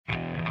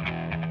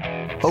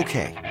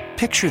Okay,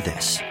 picture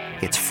this.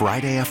 It's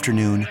Friday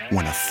afternoon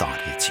when a thought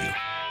hits you.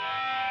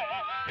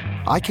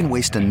 I can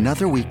waste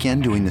another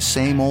weekend doing the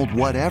same old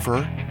whatever,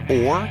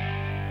 or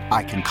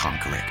I can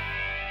conquer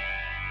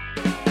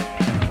it.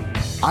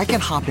 I can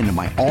hop into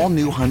my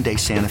all-new Hyundai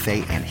Santa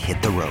Fe and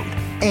hit the road.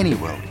 Any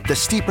road. The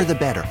steeper, the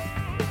better.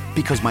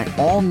 Because my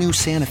all-new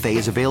Santa Fe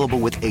is available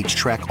with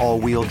H-Track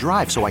all-wheel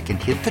drive, so I can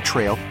hit the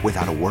trail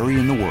without a worry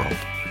in the world.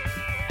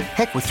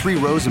 Heck, with 3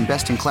 rows and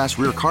best-in-class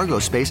rear cargo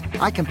space,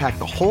 I can pack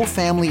the whole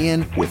family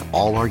in with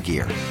all our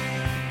gear.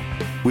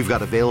 We've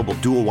got available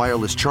dual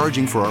wireless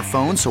charging for our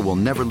phones, so we'll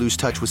never lose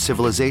touch with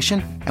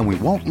civilization, and we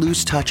won't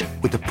lose touch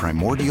with the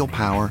primordial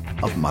power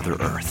of Mother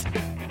Earth.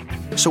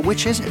 So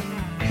which is it?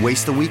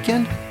 Waste the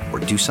weekend or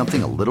do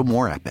something a little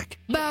more epic?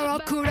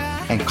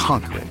 And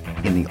conquer it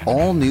in the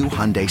all-new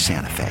Hyundai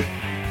Santa Fe.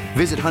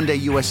 Visit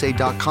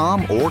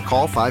HyundaiUSA.com or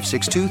call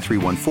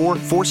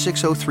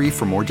 562-314-4603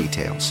 for more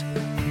details.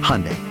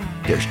 Hyundai,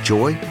 there's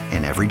joy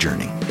in every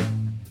journey.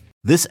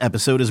 This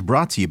episode is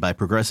brought to you by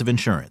Progressive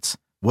Insurance.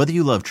 Whether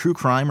you love true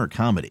crime or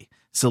comedy,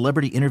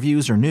 celebrity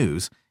interviews or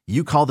news,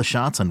 you call the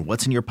shots on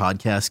what's in your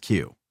podcast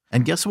queue.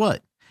 And guess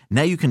what?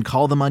 Now you can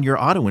call them on your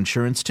auto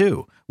insurance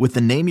too with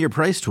the Name Your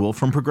Price tool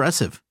from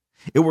Progressive.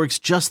 It works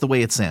just the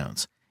way it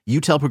sounds. You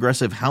tell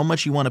Progressive how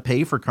much you want to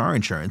pay for car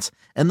insurance,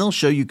 and they'll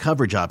show you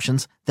coverage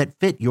options that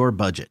fit your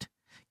budget.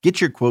 Get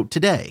your quote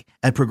today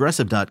at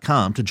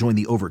Progressive.com to join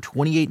the over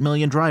 28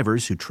 million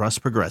drivers who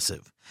trust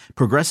Progressive.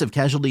 Progressive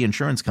Casualty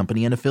Insurance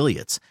Company and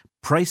Affiliates.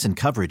 Price and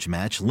coverage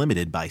match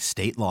limited by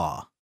state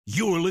law.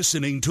 You're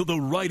listening to the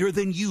Writer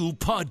Than You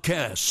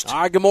podcast.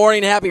 All right, good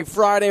morning. Happy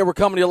Friday. We're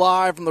coming to you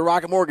live from the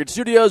Rocket Mortgage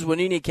Studios. When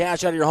you need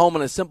cash out of your home,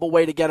 and a simple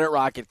way to get it,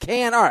 Rocket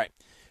can. All right.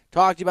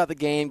 Talked to you about the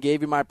game,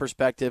 gave you my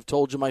perspective,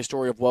 told you my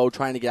story of woe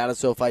trying to get out of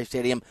SoFi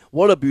Stadium.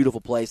 What a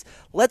beautiful place.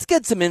 Let's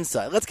get some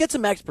insight. Let's get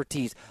some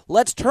expertise.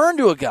 Let's turn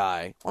to a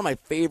guy, one of my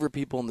favorite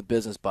people in the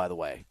business, by the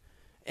way,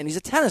 and he's a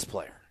tennis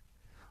player.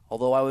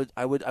 Although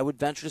I would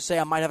venture to say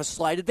I might have a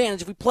slight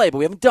advantage if we play, but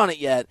we haven't done it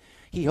yet.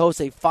 He hosts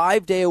a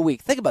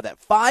 5-day-a-week, think about that,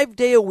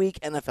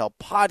 5-day-a-week NFL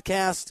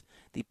podcast,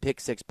 the Pick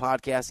Six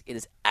podcast. It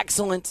is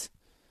excellent.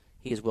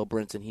 He is Will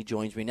Brinson. He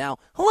joins me now.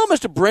 Hello,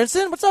 Mr.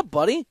 Brinson. What's up,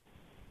 buddy?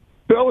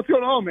 Bill, what's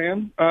going on,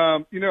 man?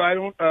 I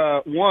don't,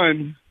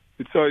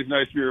 it's always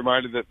nice to be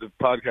reminded that the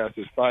podcast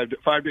is 5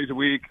 days a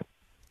week.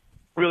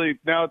 Really,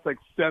 now it's like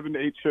 7 to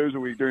 8 shows a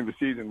week during the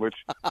season, which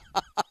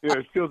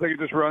it feels like it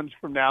just runs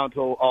from now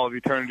until all of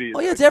eternity.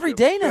 Oh, yeah, it's every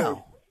day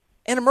now.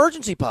 And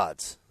emergency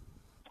pods.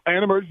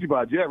 And emergency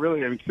pods, yeah,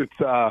 really. I mean,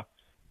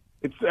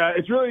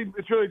 it's really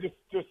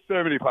just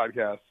so many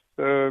podcasts.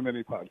 So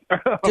many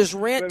podcasts. Does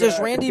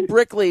Randy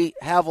Brickley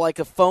have like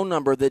a phone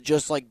number that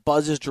just like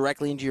buzzes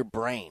directly into your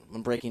brain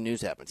when breaking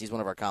news happens? He's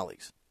one of our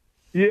colleagues.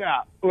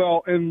 Yeah,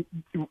 well, and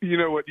you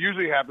know what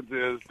usually happens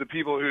is the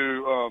people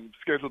who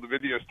schedule the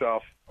video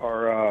stuff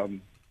are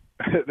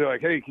they're like,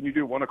 "Hey, can you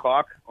do 1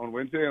 o'clock on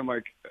Wednesday?" I'm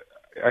like,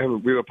 we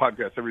have a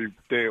podcast every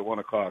day at 1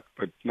 o'clock,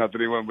 but not that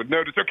anyone would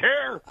notice or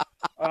care.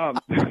 And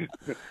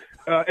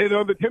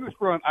on the tennis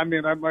front, I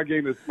mean, my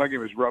game is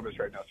rubbish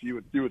right now. So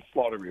you would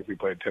slaughter me if we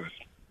played tennis.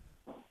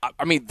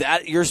 I mean,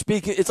 that you're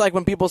speaking. It's like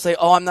when people say,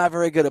 "Oh, I'm not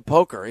very good at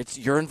poker."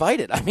 You're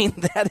invited. I mean,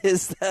 that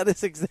is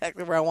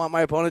exactly where I want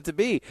my opponent to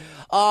be.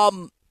 I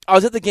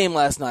was at the game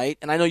last night,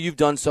 and I know you've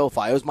done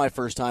SoFi. It was my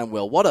first time.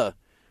 Will, what a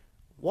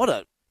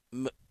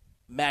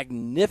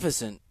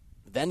magnificent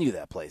venue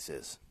that place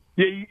is.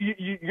 Yeah,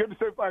 you get to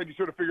SoFi and you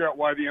sort of figure out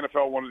why the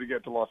NFL wanted to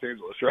get to Los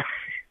Angeles, right?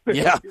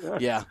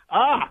 Yeah.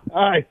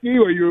 I see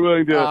where you were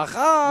willing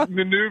to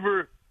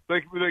maneuver.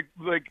 Like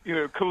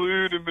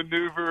collude and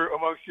maneuver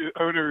amongst your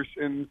owners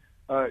and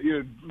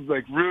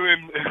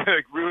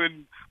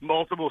ruin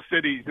multiple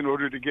cities in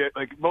order to get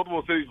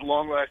multiple cities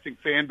long-lasting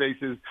fan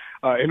bases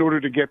in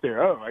order to get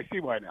there. Oh, I see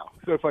why now.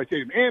 SoFi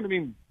Stadium, and I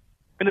mean,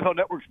 NFL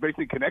Network's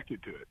basically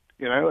connected to it.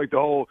 You know, like the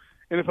whole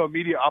NFL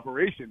media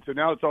operation. So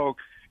now it's all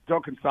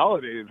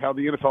consolidated how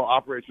the NFL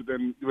operates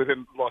within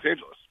Los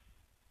Angeles.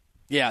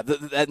 Yeah,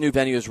 that new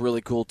venue is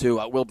really cool too.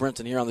 Will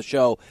Brinson here on the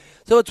show.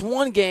 So it's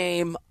one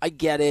game. I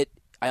get it.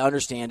 I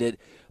understand it.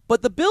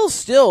 But the Bills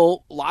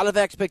still, a lot of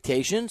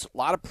expectations, a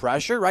lot of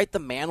pressure, right? The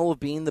mantle of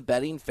being the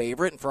betting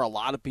favorite, and for a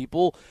lot of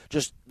people,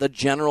 just the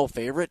general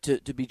favorite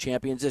to be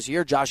champions this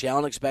year. Josh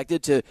Allen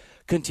expected to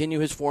continue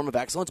his form of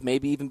excellence,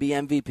 maybe even be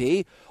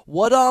MVP.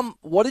 What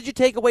did you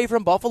take away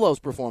from Buffalo's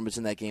performance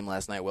in that game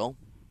last night, Will?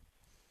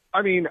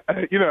 I mean,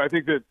 I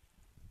think that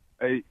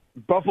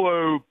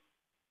Buffalo.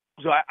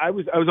 So I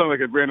was on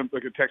like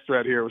a text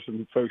thread here with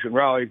some folks in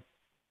Raleigh,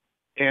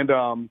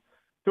 and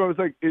so I was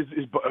like,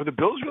 are the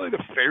Bills really the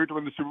favorite to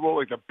win the Super Bowl?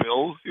 Like the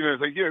Bills, it's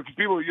like because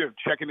people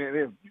checking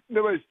in,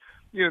 nobody's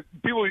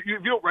people. If you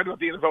don't write about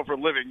the NFL for a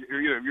living,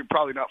 you're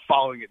probably not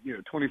following it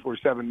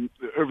 24/7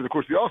 over the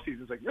course of the off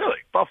season. It's like really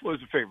Buffalo's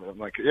the favorite. I'm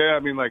like, yeah,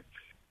 I mean like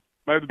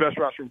might have the best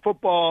roster in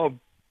football,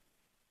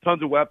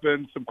 tons of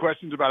weapons, some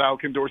questions about how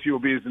Ken Dorsey will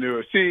be as the new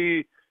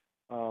OC,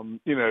 but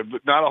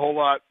not a whole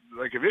lot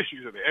of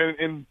issues with it.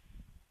 And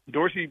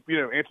Dorsey,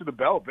 answered the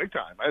bell big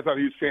time. I thought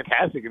he was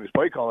fantastic in his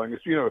play calling.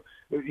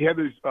 He had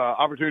those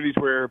opportunities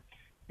where,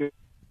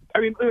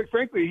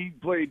 frankly, he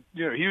played.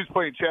 He was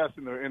playing chess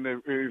in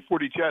the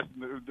 40 chess.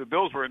 And the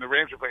Bills were, and the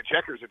Rams were playing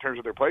checkers in terms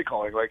of their play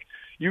calling. Like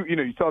you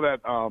saw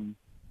that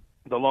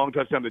the long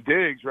touchdown to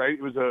Diggs, right?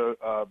 It was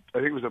I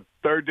think it was a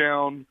third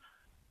down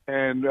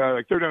and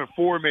third down and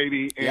 4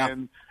 maybe,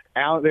 and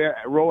out there,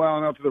 roll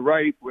Allen out to the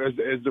right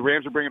as the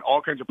Rams are bringing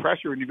all kinds of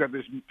pressure, and you've got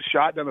this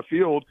shot down the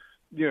field.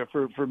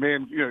 For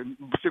man,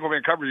 single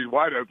man coverage, he's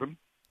wide open.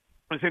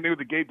 The same thing with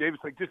the Gabe Davis.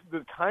 Like, just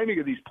the timing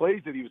of these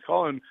plays that he was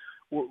calling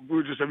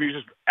were just, he was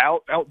just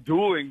out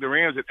dueling the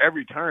Rams at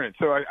every turn.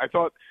 So I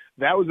thought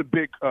that was a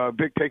big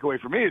takeaway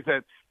for me, is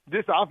that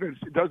this offense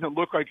doesn't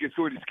look like it's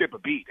going to skip a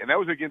beat, and that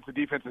was against the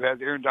defense that has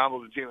Aaron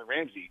Donald and Jalen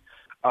Ramsey.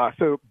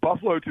 So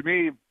Buffalo, to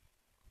me,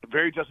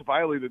 very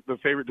justifiably the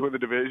favorite to win the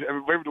division,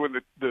 favorite to win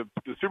the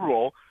Super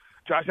Bowl.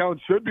 Josh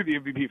Allen should be the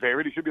MVP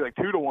favorite. He should be like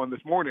 2-1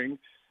 this morning,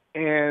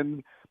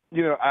 and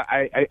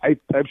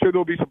I'm sure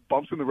there'll be some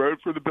bumps in the road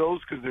for the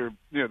Bills, because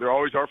there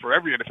always are for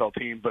every NFL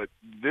team. But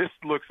this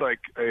looks like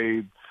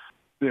a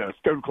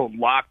stone cold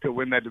lock to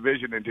win that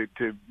division and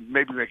to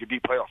maybe make a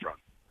deep playoff run.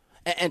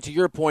 And to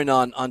your point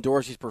on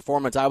Dorsey's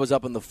performance, I was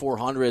up in the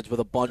 400s with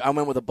a bunch. I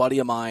went with a buddy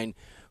of mine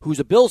who's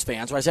a Bills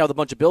fan, so I sat with a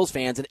bunch of Bills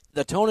fans, and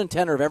the tone and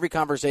tenor of every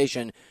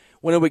conversation,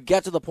 when it would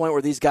get to the point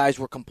where these guys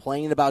were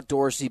complaining about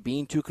Dorsey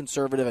being too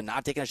conservative and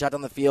not taking a shot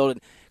down the field,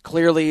 and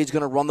clearly he's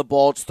going to run the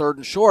ball, it's 3rd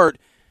and short.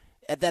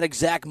 At that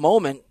exact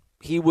moment,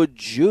 he would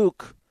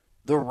juke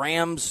the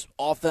Rams'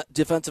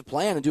 defensive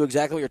plan and do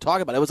exactly what you're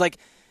talking about. It was like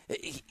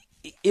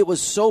it was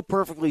so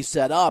perfectly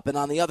set up. And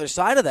on the other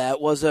side of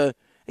that was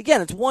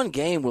again, it's one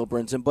game, Will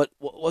Brinson, but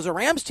was a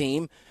Rams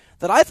team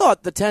that I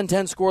thought the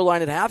 10-10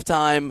 scoreline at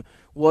halftime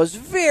was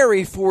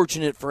very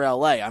fortunate for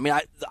L.A. I mean,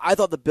 I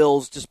thought the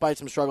Bills, despite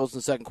some struggles in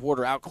the second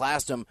quarter,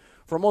 outclassed them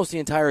for almost the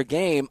entire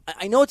game.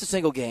 I know it's a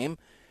single game.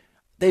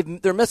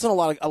 They're missing a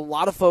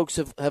lot of folks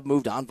have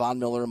moved on, Von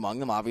Miller among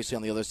them, obviously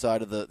on the other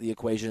side of the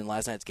equation in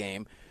last night's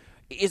game.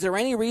 Is there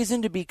any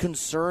reason to be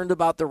concerned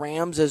about the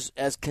Rams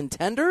as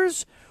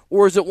contenders,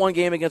 or is it one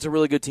game against a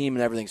really good team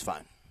and everything's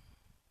fine?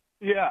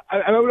 Yeah,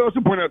 I would also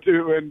point out,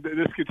 too, and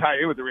this could tie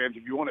in with the Rams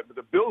if you want it, but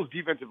the Bills'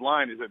 defensive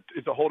line is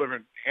a whole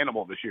different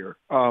animal this year.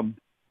 Von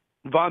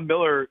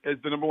Miller is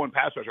the number one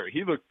pass rusher.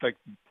 He looked like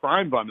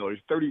prime Von Miller.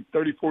 He's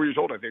 34 years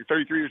old, I think,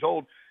 33 years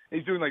old.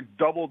 He's doing like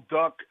double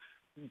duck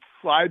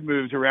slide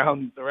moves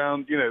around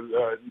Rams.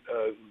 I think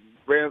it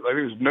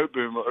was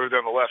Noteboom over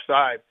down the left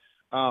side,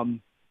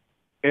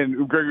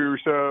 and Gregory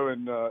Rousseau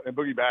and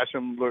Boogie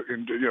Basham look,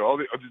 and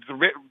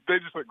they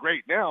just look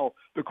great. Now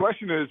the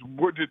question is,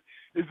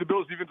 is the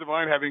Bills' defensive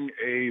line having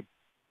a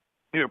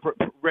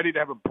ready to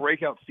have a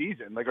breakout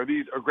season? Like, are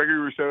Gregory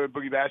Rousseau,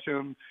 Boogie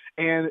Basham,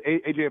 and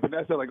AJ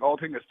Epinesa like all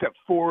taking a step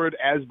forward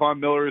as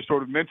Von Miller is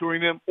sort of mentoring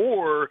them,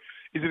 or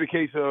is it a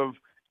case of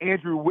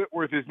Andrew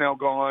Whitworth is now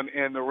gone,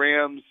 and the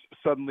Rams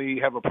suddenly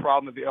have a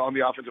problem on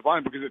the offensive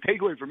line? Because the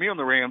takeaway for me on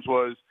the Rams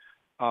was,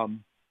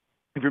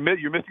 if you're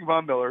missing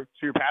Von Miller,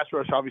 so your pass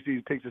rush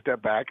obviously takes a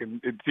step back,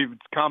 and it's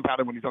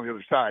compounded when he's on the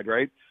other side,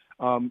 right?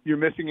 You're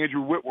missing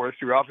Andrew Whitworth,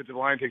 so your offensive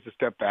line takes a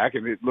step back,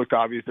 and it looked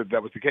obvious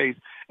that was the case.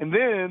 And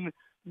then,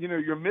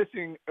 you're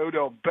missing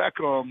Odell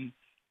Beckham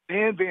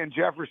and Van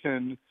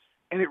Jefferson,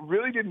 and it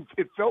really didn't –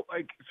 it felt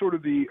like sort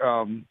of the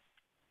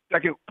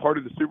second part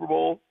of the Super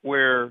Bowl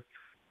where –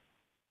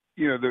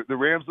 the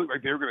Rams looked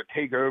like they were going to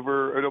take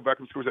over. Odell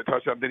Beckham scores that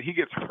touchdown. Then he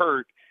gets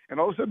hurt. And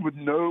all of a sudden, with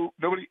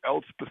nobody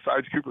else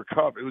besides Cooper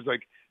Kupp, it was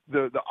like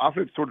the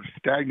offense sort of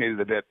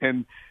stagnated a bit.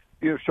 And,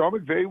 Sean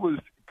McVay was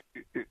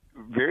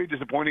very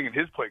disappointing in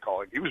his play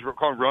calling. He was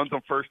calling runs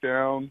on first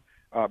down,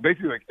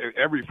 basically like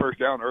every first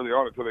down early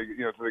on until they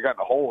got in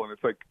the hole. And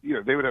it's like,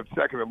 they would have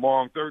 2nd and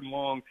long, 3rd and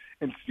long.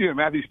 And,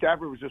 Matthew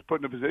Stafford was just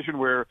put in a position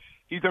where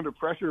he's under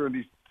pressure in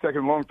these 2nd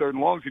and long, 3rd and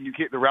longs, and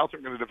the routes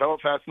aren't going to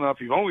develop fast enough.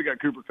 You've only got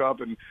Cooper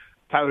Kupp and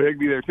Tyler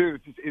Higbee there too.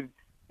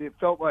 It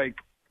felt like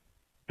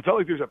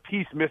there's a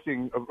piece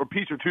missing, a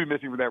piece or two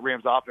missing for that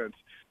Rams offense.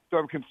 So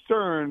I'm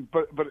concerned,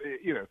 but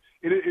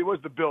it was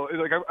the Bill.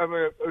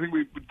 I think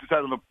we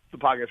decided on the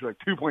podcast for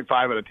 2.5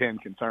 out of 10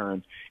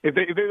 concerns. If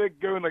they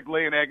go and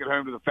lay an egg at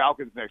home to the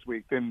Falcons next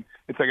week, then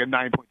it's like a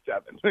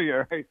 9.7.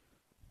 Yeah, right.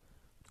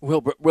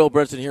 Will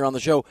Brinson here on the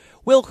show.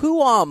 Will,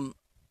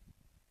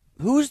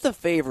 who's the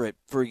favorite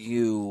for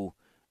you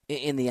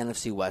in the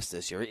NFC West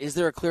this year? Is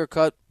there a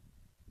clear-cut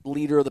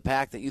leader of the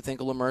pack that you think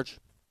will emerge?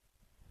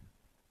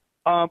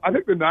 I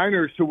think the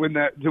Niners to win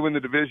the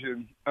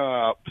division.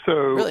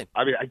 Really?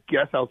 I mean, I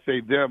guess I'll say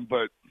them,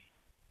 but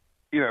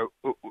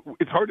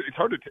it's hard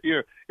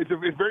to it's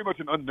very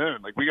much an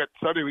unknown. Like, we got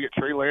Sunday, we get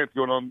Trey Lance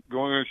going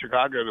to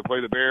Chicago to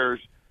play the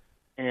Bears,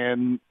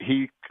 and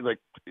he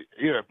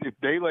if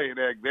they lay an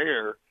egg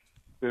there,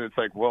 then it's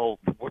like, well,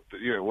 what the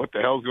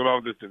hell's going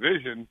on with this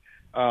division?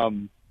 I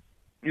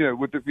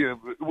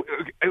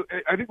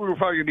think we're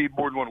probably gonna need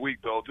more than 1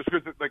 week, Bill, just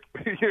because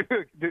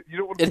you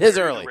don't want to. It is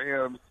early. The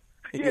Rams.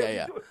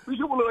 Yeah. You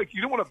don't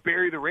want to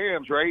bury the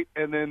Rams, right?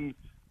 And then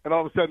and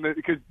all of a sudden,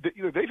 because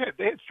they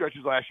had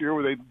stretches last year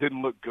where they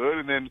didn't look good,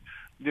 and then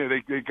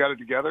they got it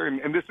together,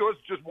 and this was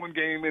just one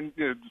game in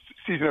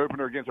season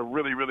opener against a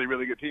really, really,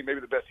 really good team, maybe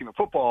the best team in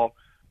football.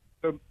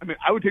 So, I mean,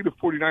 I would take the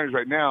 49ers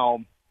right now,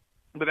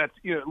 but that's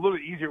a little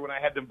bit easier when I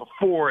had them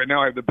before, and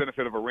now I have the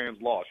benefit of a Rams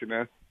loss,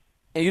 And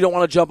you don't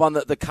want to jump on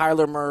the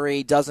Kyler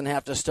Murray doesn't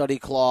have to study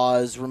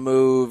clause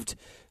removed.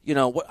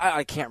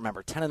 I can't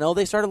remember. 10-0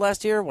 they started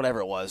last year, whatever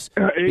it was.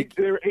 They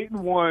were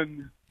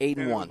 8-1.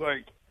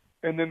 8-1.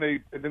 And then they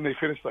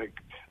finished like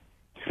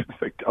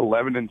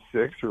 11-6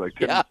 or like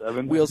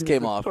 10-7. Wheels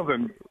came off.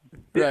 Something.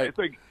 Yeah, right. It's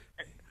like,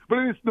 but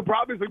the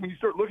problem is like when you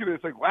start looking at it,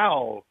 it's like,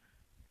 wow,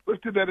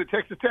 let's do that at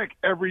Texas Tech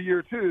every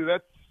year too.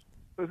 That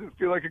doesn't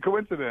feel like a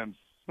coincidence.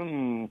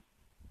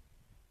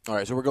 All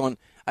right, so we're going.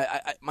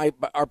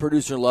 Our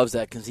producer loves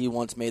that because he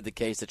once made the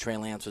case that Trey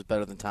Lance was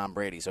better than Tom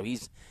Brady. So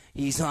he's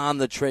on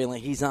the Trey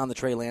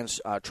Lance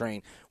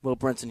train. Will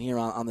Brinson here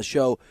on the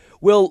show.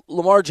 Will,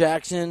 Lamar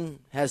Jackson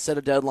has set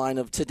a deadline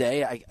of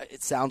today.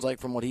 It sounds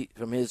like from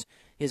his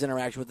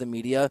interaction with the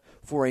media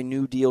for a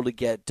new deal to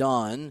get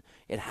done.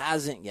 It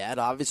hasn't yet.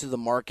 Obviously, the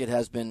market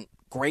has been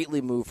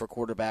greatly moved for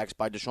quarterbacks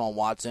by Deshaun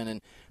Watson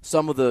and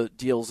some of the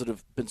deals that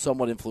have been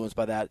somewhat influenced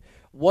by that.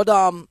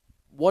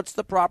 What's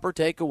the proper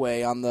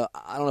takeaway on the,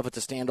 I don't know if it's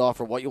a standoff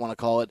or what you want to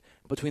call it,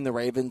 between the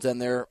Ravens and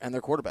their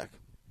quarterback?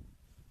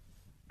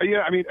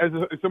 Yeah, I mean, as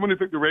someone who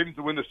picked the Ravens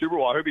to win the Super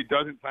Bowl, I hope he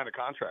doesn't sign a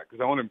contract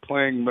because I want him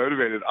playing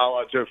motivated, a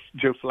la Joe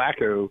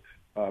Flacco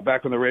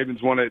back when the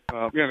Ravens won it.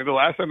 The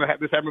last time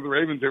this happened with the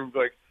Ravens, they were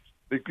like,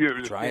 it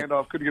was a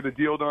standoff, couldn't get a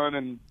deal done,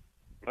 and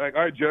like,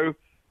 all right, Joe,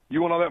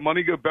 you want all that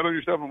money? Go bet on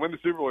yourself and win the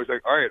Super Bowl. He's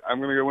like, all right, I'm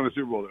going to go win the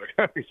Super Bowl.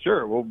 They're like,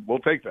 sure, we'll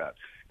take that.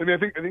 I mean, I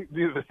think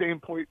the same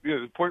point.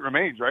 The point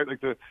remains, right?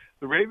 Like the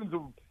Ravens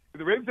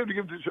have to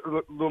give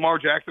Lamar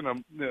Jackson a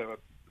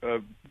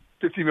 $50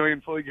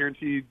 million fully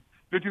guaranteed,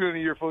 $50 million a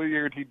year fully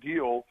guaranteed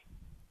deal.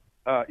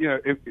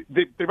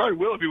 They probably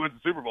will if he wins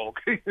the Super Bowl.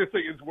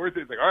 It's worth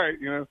it. It's like, all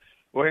right,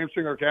 we'll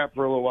hamstring our cap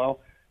for a little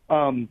while.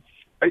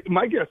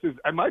 My guess is,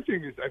 my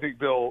thing is, I think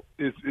Bill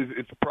is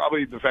it's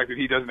probably the fact that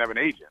he doesn't have an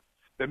agent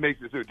that makes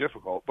it so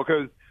difficult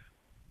because.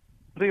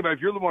 Think about it,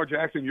 if you're Lamar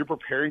Jackson, you're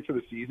preparing for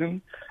the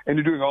season, and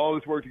you're doing all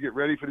this work to get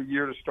ready for the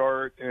year to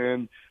start,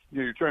 and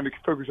you're trying to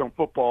focus on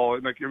football.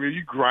 And are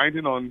you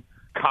grinding on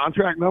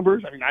contract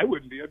numbers? I mean, I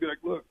wouldn't be. I'd be like,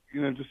 look,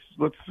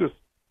 let's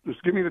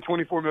just give me the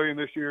 $24 million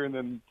this year, and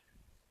then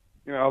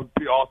I'll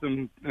be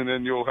awesome, and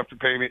then you'll have to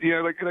pay me.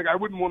 I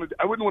wouldn't want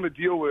to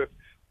deal with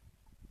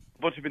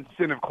a bunch of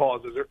incentive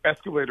clauses or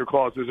escalator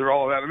clauses or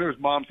all of that. I know his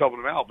mom's helping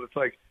him out, but it's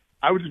like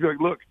I would just be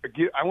like, look,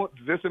 I want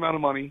this amount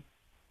of money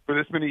for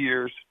this many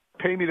years.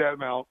 Pay me that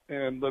amount,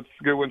 and let's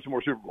go win some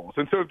more Super Bowls.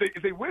 And so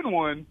if they win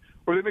one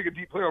or they make a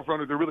deep playoff run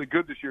or they're really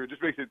good this year, it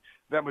just makes it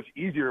that much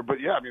easier.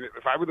 But, yeah, I mean,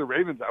 if I were the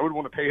Ravens, I would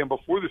want to pay him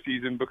before the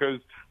season because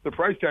the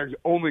price tag is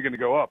only going to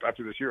go up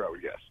after this year, I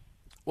would guess.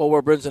 Well,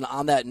 Brinson,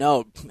 on that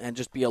note, and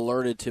just be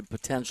alerted to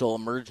potential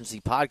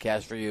emergency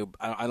podcast for you,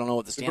 I don't know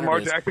what the standard is.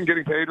 Lamar Jackson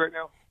getting paid right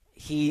now?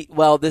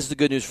 This is the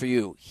good news for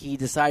you. He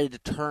decided to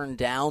turn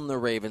down the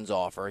Ravens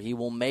offer. He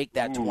will make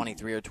that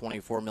 $23 or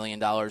 $24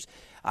 million,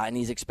 and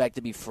he's expected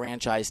to be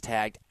franchise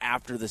tagged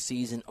after the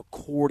season,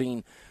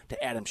 according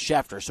to Adam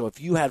Schefter. So if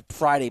you had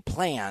Friday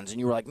plans and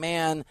you were like,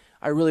 man,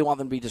 I really want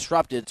them to be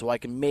disrupted so I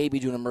can maybe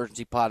do an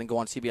emergency pod and go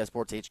on CBS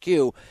Sports HQ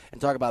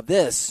and talk about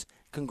this,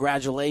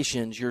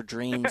 congratulations, your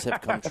dreams have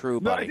come true,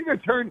 buddy. I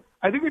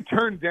think I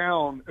turned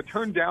down a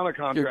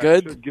contract. You're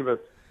good? To give us.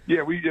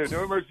 Yeah,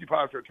 no emergency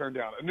pods are turned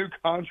down. A new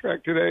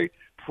contract today,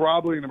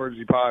 probably an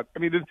emergency pod. I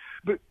mean,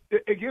 but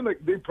again,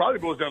 it probably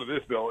boils down to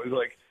this, Bill, is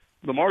like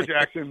Lamar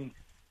Jackson.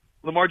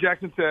 Lamar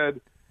Jackson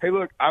said, "Hey,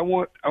 look, I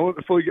want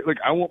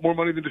more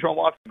money than Deshaun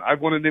Watson. I've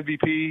won an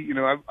MVP.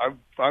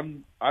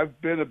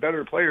 I've been a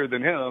better player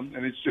than him,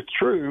 and it's just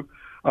true."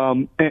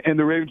 And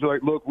the Ravens are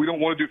like, "Look, we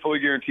don't want to do fully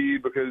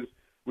guaranteed because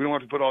we don't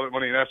want to put all that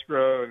money in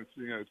escrow, and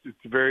it's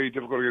very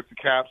difficult against the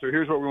cap. So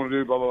here's what we want to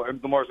do, blah blah."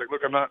 And Lamar's like,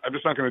 "Look, I'm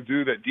just not going to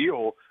do that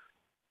deal.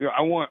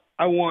 I want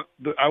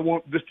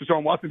this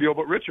Deshaun Watson deal,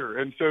 but richer."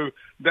 And so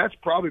that's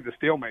probably the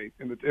stalemate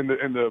in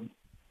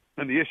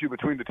the issue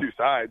between the two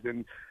sides.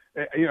 And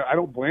I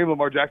don't blame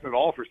Lamar Jackson at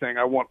all for saying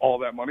I want all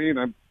that money, and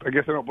I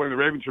guess I don't blame the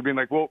Ravens for being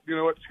like, well, you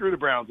know what, screw the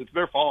Browns. It's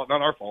their fault,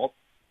 not our fault.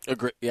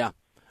 Agree. Yeah.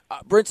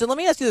 Brinson, let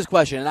me ask you this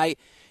question. And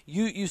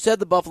you said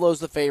the Buffalo's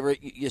the favorite.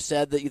 You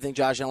said that you think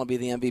Josh Allen will be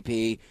the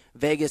MVP.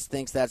 Vegas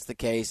thinks that's the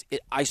case.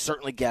 I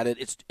certainly get it.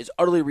 It's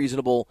utterly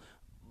reasonable.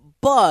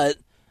 But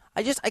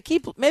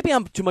maybe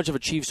I'm too much of a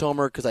Chiefs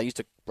homer because I used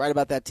to write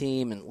about that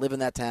team and live in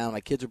that town. My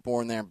kids were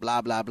born there and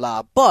blah, blah,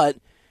 blah. But,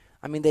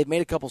 I mean, they've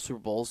made a couple Super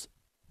Bowls.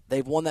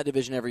 They've won that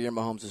division every year.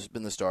 Mahomes has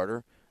been the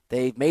starter.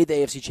 They've made the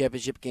AFC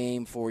Championship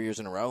game 4 years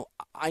in a row.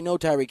 I know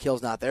Tyreek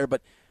Hill's not there,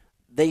 but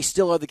they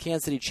still are the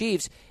Kansas City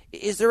Chiefs.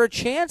 Is there a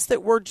chance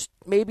that we're just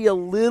maybe a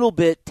little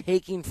bit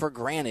taking for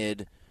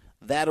granted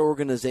that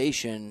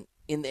organization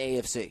in the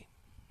AFC?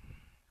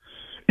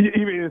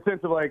 You mean in the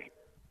sense of like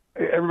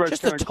everybody's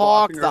just the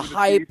talk, the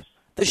hype,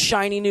 the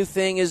shiny new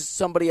thing is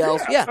somebody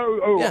else. Yeah.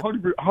 Oh,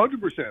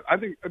 100%.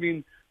 I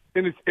mean,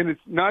 it's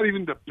not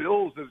even the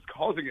Bills that's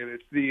causing it.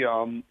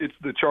 It's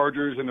the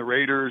Chargers and the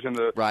Raiders and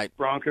the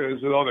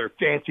Broncos with all their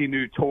fancy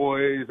new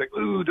toys, like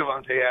ooh,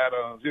 Devontae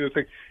Adams, it's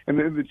like, and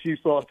then the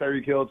Chiefs lost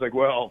Tyreek Hill. It's like,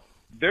 well,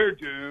 they're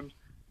doomed.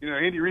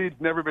 Andy Reid's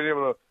never been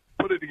able to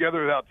put it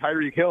together without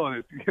Tyreek Hill,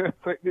 and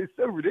it's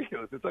so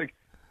ridiculous. It's like,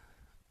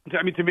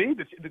 I mean, to me,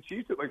 the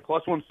Chiefs at like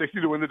plus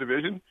 160 to win the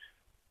division,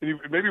 and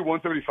maybe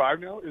 175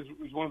 now is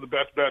one of the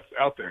best bets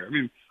out there. I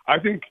mean, I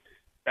think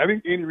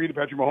Andy Reid and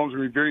Patrick Mahomes are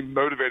going to be very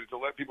motivated to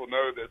let people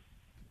know that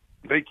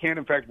they can,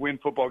 in fact, win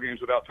football games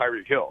without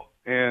Tyreek Hill.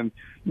 And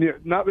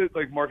not that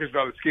like Marcus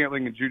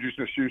Valdes-Scantling and Juju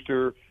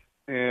Smith-Schuster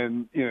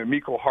and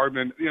Mecole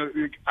Hardman.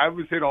 I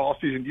would say all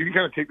season you can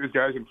kind of take those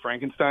guys and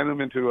Frankenstein them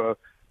into a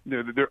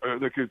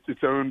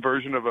its own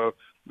version of the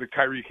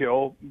Tyreek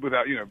Hill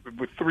without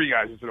with three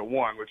guys instead of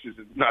one, which is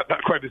not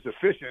quite as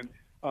efficient.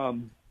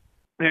 And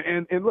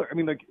look, I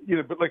mean, but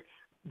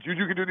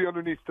Juju can do the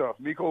underneath stuff.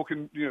 Mecole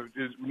can,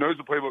 knows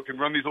the playbook, can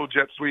run these little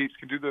jet sweeps,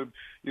 can do the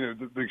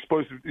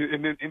explosive,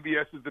 and then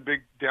MVS is the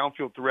big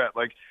downfield threat.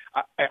 Like,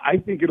 I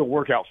think it'll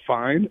work out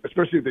fine,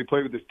 especially if they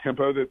play with this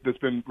tempo that's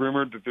been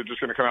rumored that they're just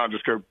going to come out and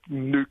just go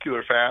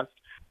nuclear fast.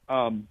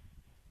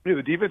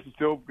 The defense is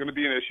still going to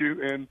be an issue,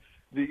 and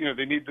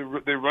they need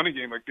their running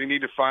game. Like, they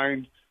need to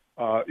find.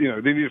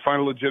 They need to find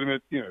a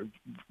legitimate,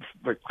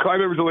 like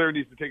Clyde Edwards-Helaire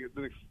needs to take it,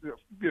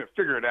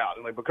 figure it out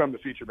and like become the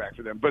feature back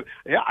for them. But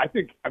yeah, I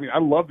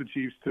love the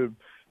Chiefs to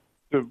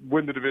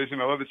win the division.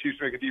 I love the Chiefs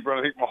to make a deep run.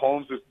 I think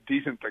Mahomes is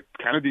decent, like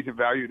kind of decent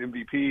value at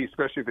MVP,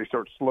 especially if they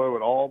start slow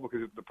at all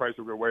because the price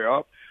will go way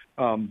up.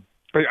 But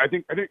I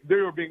think they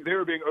were being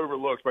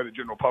overlooked by the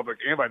general public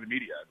and by the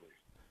media at least.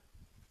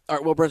 All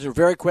right, Will Brinson,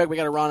 very quick. We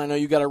got to run. I know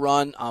you got to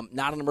run.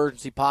 Not an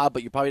emergency pod,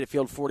 but you're probably to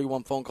field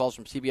 41 phone calls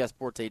from CBS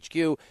Sports HQ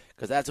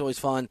because that's always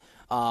fun.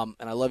 And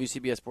I love you,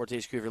 CBS Sports HQ,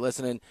 if you're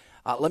listening.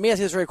 Let me ask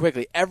you this very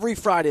quickly. Every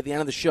Friday at the end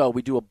of the show,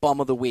 we do a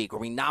Bum of the Week where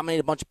we nominate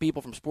a bunch of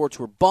people from sports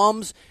who are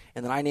bums,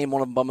 and then I name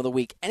one of them Bum of the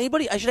Week.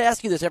 Anybody, I should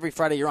ask you this every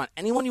Friday you're on.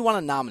 Anyone you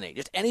want to nominate,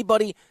 just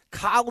anybody,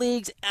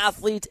 colleagues,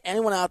 athletes,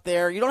 anyone out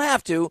there. You don't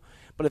have to,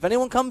 but if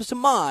anyone comes to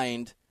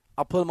mind,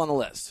 I'll put them on the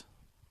list.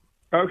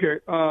 Okay.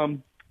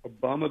 A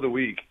Bum of the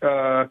Week.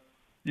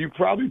 You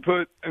probably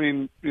put. I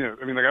don't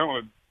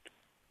want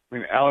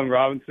to. Allen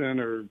Robinson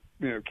or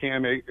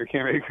Cam Akers.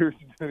 Cam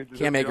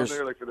Akers.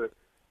 There, like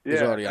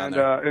he's already on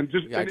there. And he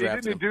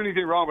didn't do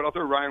anything wrong, but I'll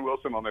throw Ryan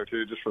Wilson on there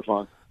too, just for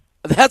fun.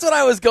 That's what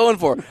I was going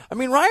for. I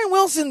mean, Ryan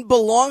Wilson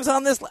belongs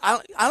on this. I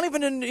don't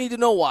even need to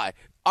know why.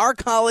 Our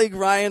colleague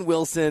Ryan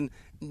Wilson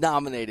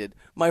nominated.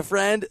 My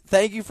friend,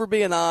 thank you for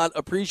being on.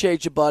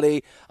 Appreciate you,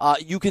 buddy.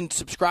 You can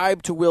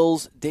subscribe to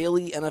Will's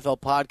daily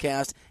NFL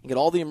podcast and get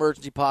all the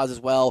emergency pods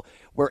as well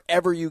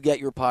wherever you get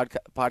your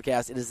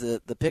podcast. It is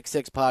the Pick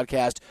Six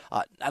podcast.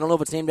 I don't know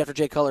if it's named after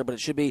Jay Cutler, but it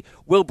should be.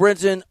 Will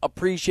Brinson,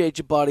 appreciate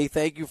you, buddy.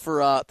 Thank you for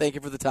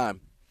the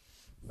time.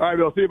 All right,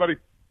 Bill. See you, buddy.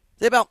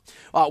 See you, Bill.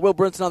 Will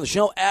Brinson on the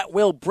show at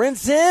Will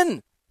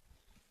Brinson.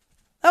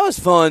 That was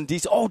fun.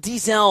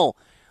 Diesel.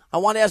 I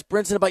want to ask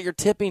Brinson about your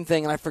tipping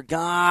thing, and I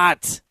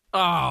forgot.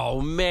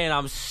 Oh, man,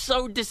 I'm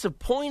so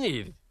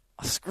disappointed.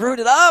 I screwed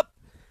it up.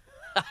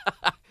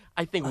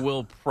 I think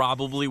Will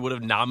probably would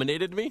have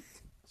nominated me.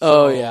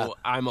 So yeah.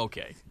 I'm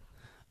okay.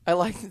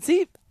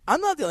 See,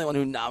 I'm not the only one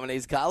who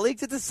nominates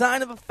colleagues. It's a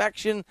sign of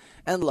affection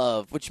and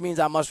love, which means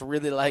I must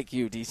really like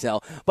you,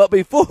 D-Cell. But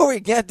before we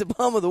get to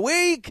Bum of the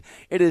Week,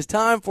 it is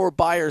time for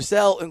Buy or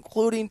Sell,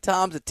 including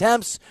Tom's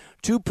attempts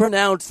to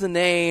pronounce the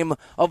name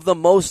of the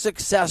most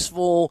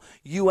successful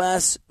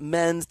U.S.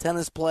 men's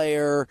tennis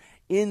player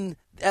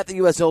at the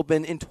U.S.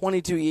 Open in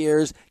 22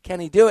 years. Can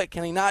he do it?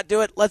 Can he not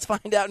do it? Let's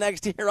find out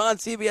next here on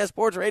CBS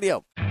Sports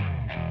Radio.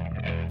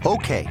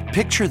 Okay,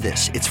 picture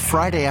this. It's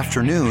Friday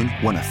afternoon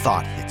when a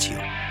thought hits you.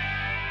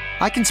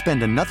 I can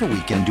spend another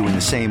weekend doing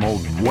the same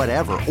old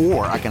whatever,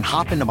 or I can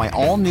hop into my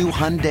all-new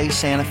Hyundai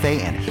Santa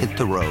Fe and hit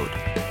the road.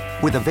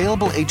 With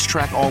available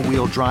H-Track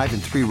all-wheel drive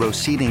and 3-row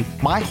seating,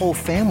 my whole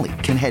family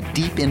can head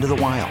deep into the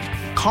wild.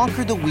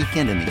 Conquer the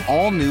weekend in the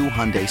all-new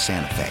Hyundai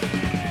Santa Fe.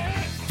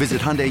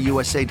 Visit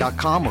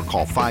HyundaiUSA.com or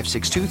call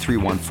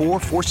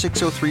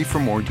 562-314-4603 for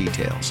more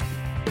details.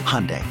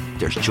 Hyundai,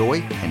 there's joy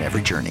in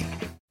every journey.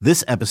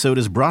 This episode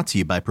is brought to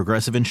you by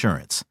Progressive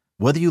Insurance.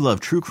 Whether you love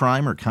true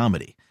crime or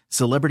comedy,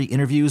 celebrity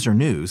interviews or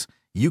news,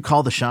 you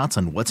call the shots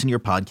on what's in your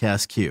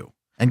podcast queue.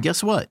 And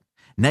guess what?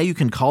 Now you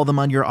can call them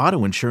on your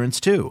auto insurance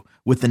too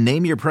with the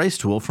Name Your Price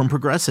tool from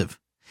Progressive.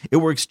 It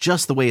works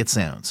just the way it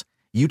sounds.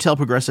 You tell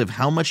Progressive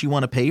how much you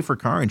want to pay for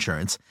car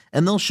insurance,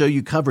 and they'll show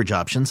you coverage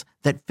options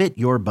that fit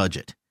your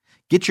budget.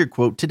 Get your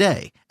quote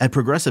today at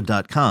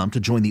Progressive.com to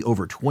join the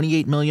over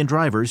 28 million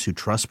drivers who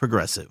trust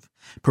Progressive.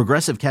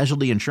 Progressive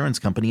Casualty Insurance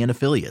Company and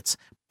Affiliates.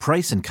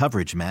 Price and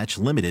coverage match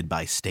limited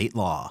by state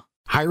law.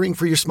 Hiring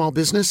for your small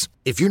business?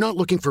 If you're not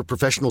looking for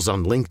professionals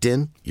on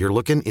LinkedIn, you're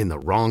looking in the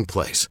wrong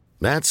place.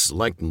 That's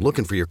like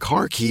looking for your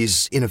car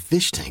keys in a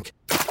fish tank.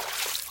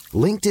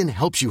 LinkedIn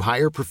helps you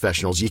hire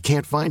professionals you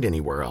can't find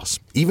anywhere else,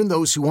 even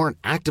those who aren't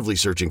actively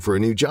searching for a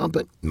new job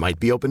but might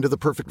be open to the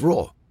perfect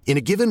role. In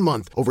a given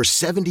month, over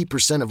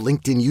 70% of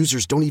LinkedIn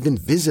users don't even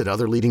visit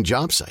other leading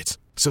job sites.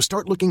 So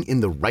start looking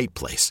in the right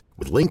place.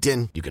 With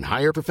LinkedIn, you can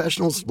hire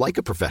professionals like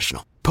a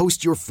professional.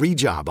 Post your free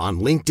job on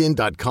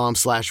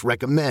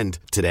linkedin.com/recommend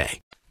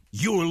today.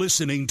 You're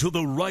listening to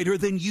the Writer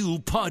Than You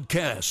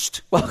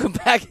podcast. Welcome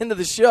back into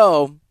the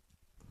show.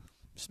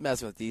 Just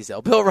messing with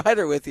Diesel. Bill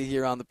Ryder with you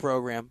here on the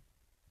program.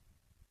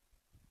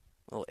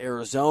 A little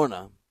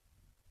Arizona.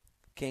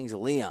 Kings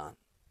of Leon.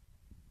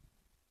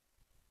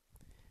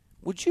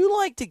 Would you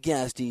like to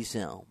guess,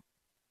 Diesel,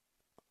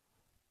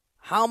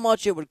 how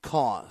much it would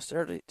cost,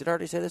 did I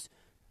already say this,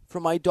 for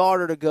my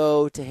daughter to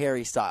go to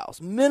Harry Styles?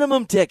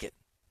 Minimum ticket.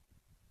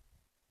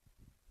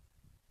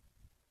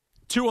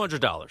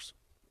 $200.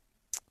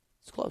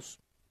 It's close.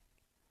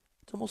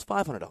 It's almost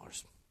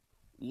 $500.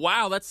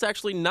 Wow, that's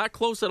actually not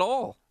close at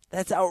all.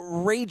 That's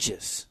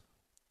outrageous.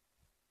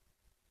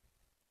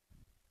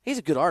 He's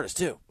a good artist,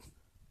 too.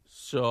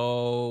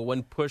 So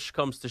when push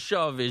comes to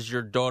shove, is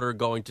your daughter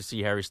going to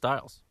see Harry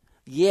Styles?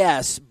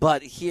 Yes,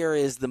 but here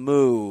is the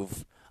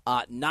move.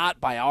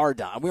 Not by our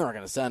dime. We weren't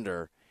going to send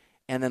her.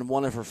 And then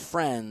one of her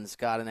friends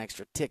got an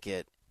extra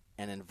ticket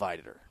and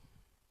invited her.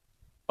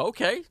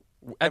 Okay.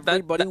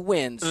 Everybody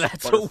wins.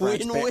 That's a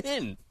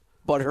win-win.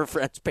 But her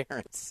friend's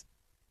parents.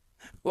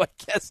 Well,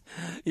 I guess,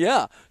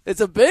 yeah,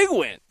 it's a big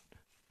win.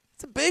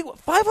 It's a big one.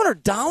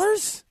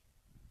 $500?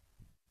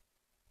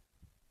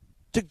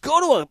 To go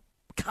to a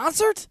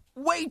concert?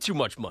 Way too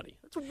much money.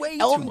 That's way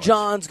too Elton much.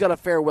 John's got a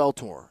farewell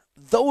tour.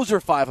 Those are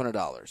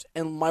 $500.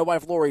 And my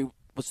wife, Lori,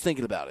 was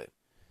thinking about it.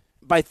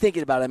 By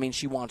thinking about it, I mean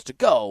she wants to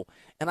go.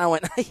 And I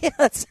went, yeah,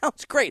 that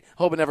sounds great.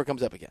 Hope it never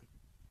comes up again.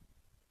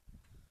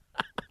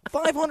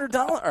 $500?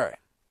 All right.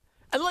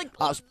 And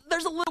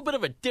there's a little bit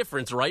of a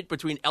difference, right,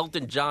 between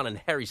Elton John and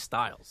Harry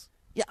Styles.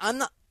 Yeah, I'm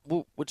not.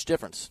 Which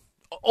difference?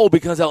 Oh,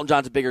 because Elton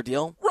John's a bigger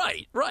deal?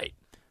 Right.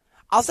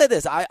 I'll say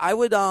this. I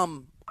would,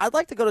 I'd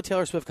like to go to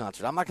Taylor Swift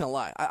concert. I'm not going to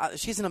lie.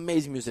 She's an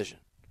amazing musician.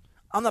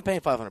 I'm not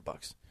paying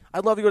 $500.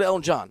 I'd love to go to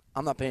Elton John.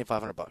 I'm not paying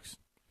 $500.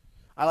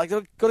 I like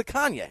to go to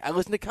Kanye. I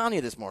listened to Kanye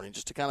this morning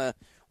just to kind of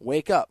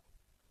wake up.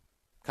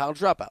 College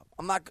dropout.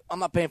 I'm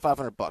not paying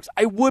 $500.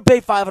 I would pay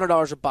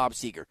 $500 for Bob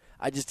Seger.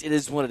 It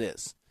is what it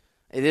is.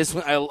 It is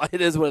what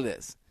it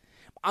is.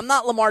 I'm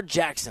not Lamar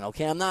Jackson,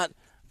 okay? I'm not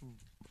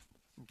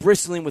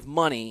bristling with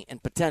money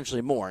and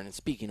potentially more. And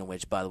speaking of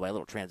which, by the way, a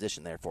little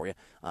transition there for you,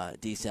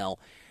 D-Cell.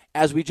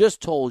 As we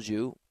just told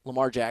you,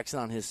 Lamar Jackson,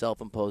 on his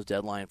self-imposed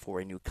deadline for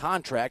a new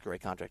contract or a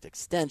contract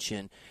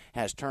extension,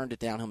 has turned it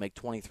down. He'll make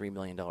 $23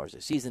 million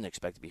this season,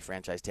 expect to be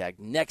franchise tagged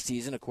next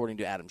season, according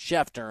to Adam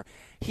Schefter.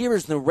 Here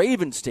is the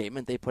Ravens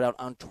statement they put out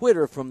on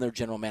Twitter from their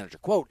general manager.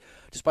 Quote,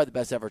 despite the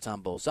best efforts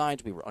on both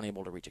sides, we were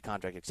unable to reach a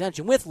contract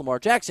extension with Lamar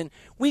Jackson.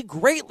 We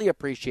greatly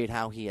appreciate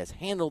how he has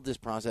handled this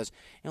process,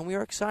 and we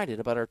are excited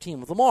about our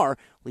team with Lamar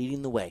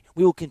leading the way.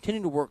 We will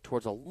continue to work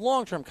towards a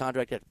long-term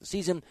contract after the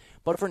season,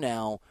 but for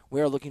now, we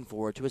are looking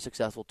forward to a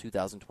successful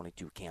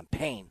 2022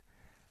 campaign.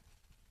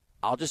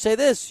 I'll just say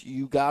this.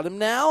 You got him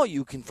now.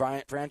 You can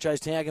franchise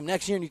tag him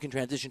next year, and you can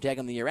transition tag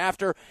him the year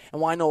after.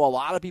 And while I know a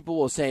lot of people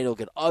will say it'll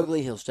get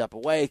ugly, he'll step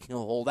away,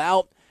 he'll hold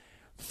out.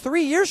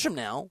 3 years from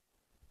now,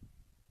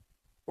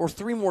 or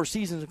 3 more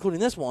seasons, including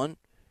this one,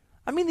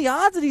 I mean, the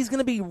odds that he's going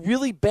to be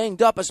really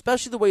banged up,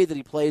 especially the way that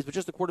he plays, but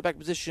just the quarterback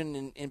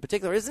position in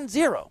particular, isn't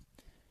zero.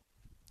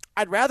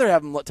 I'd rather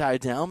have him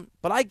tied down,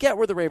 but I get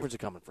where the Ravens are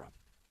coming from.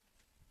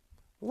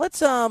 Let's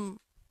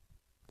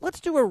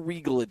do a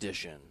Regal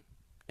edition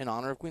in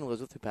honor of Queen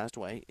Elizabeth, who passed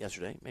away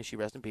yesterday. May she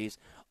rest in peace,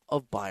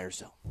 of Buy or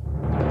Sell.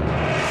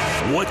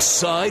 What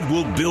side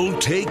will Bill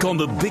take on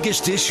the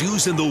biggest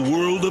issues in the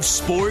world of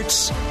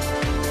sports?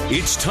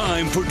 It's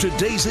time for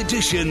today's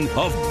edition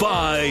of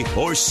Buy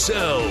or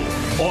Sell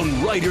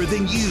on Writer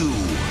Than You.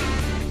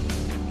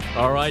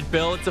 All right,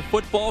 Bill, it's a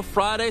football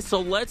Friday, so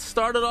let's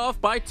start it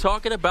off by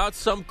talking about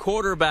some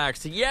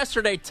quarterbacks.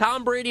 Yesterday,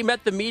 Tom Brady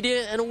met the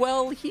media, and,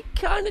 well, he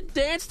kind of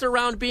danced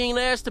around being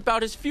asked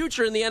about his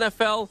future in the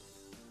NFL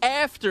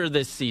after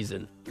this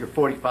season. You're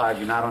 45,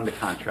 you're not under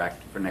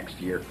contract for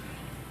next year.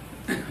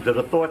 Do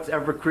the thoughts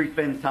ever creep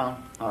in,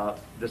 Tom?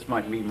 This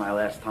might be my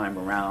last time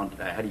around.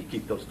 How do you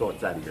keep those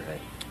thoughts out of your head?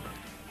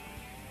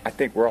 I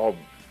think we're all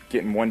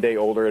getting one day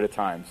older at a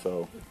time,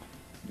 so,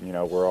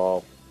 we're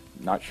all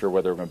not sure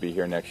whether we're going to be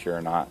here next year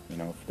or not.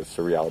 This is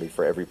a reality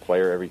for every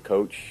player, every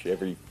coach,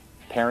 every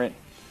parent.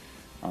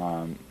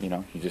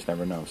 You just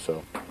never know.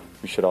 So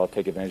we should all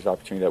take advantage of the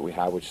opportunity that we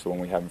have, which is the one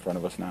we have in front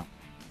of us now.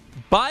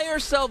 Buy or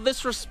sell,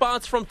 this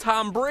response from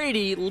Tom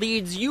Brady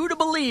leads you to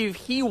believe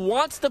he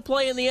wants to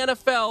play in the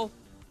NFL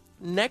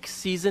next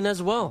season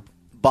as well.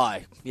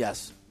 Buy,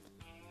 yes.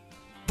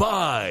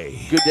 Buy.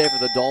 Good day for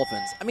the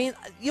Dolphins. I mean,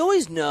 you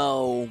always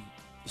know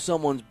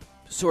someone's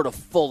sort of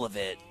full of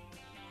it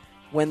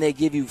when they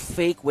give you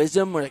fake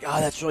wisdom. We're like,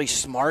 oh, that's really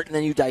smart, and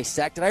then you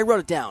dissect it. I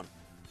wrote it down.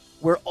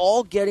 We're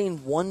all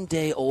getting one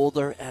day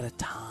older at a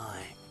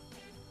time.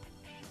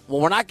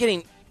 Well, we're not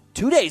getting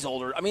 2 days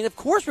older. I mean, of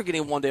course we're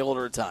getting one day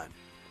older at a time.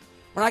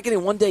 We're not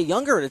getting one day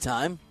younger at a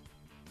time.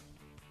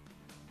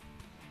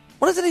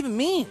 What does that even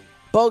mean?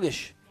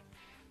 Bogus.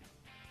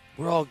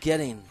 We're all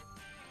getting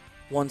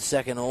 1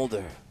 second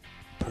older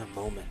per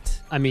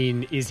moment. I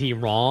mean, is he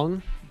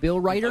wrong, Bill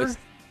Ryder? No,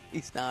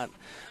 he's not.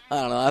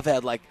 I don't know. I've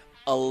had like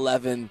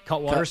 11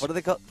 cut waters. What do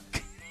they call?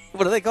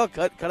 What do they call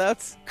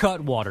cutouts?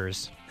 Cut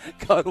waters.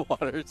 Cut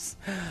waters.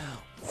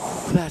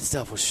 That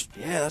stuff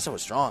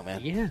was strong,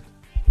 man. Yeah.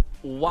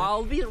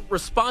 While the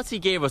response he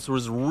gave us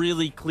was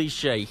really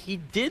cliche, he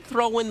did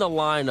throw in the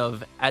line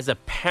of as a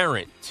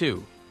parent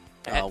too.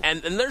 Oh.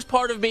 And there's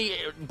part of me,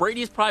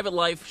 Brady's private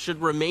life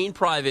should remain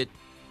private,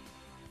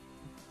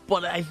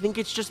 but I think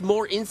it's just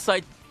more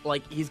insight.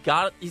 Like he's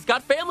got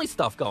family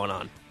stuff going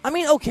on. I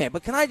mean, okay,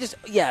 but can I just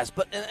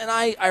but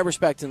I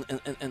respect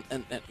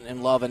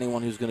and love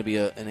anyone who's going to be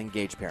an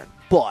engaged parent,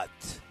 but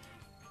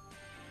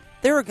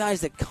there are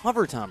guys that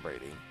cover Tom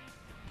Brady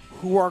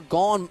who are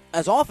gone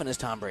as often as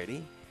Tom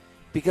Brady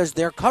because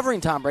they're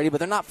covering Tom Brady, but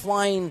they're not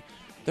flying.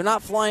 They're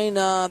flying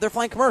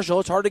commercial.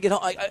 It's hard to get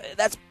home.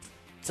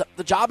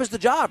 The job is the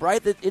job,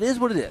 right? It is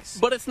what it is.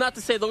 But it's not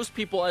to say those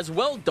people as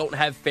well don't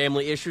have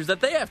family issues that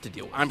they have to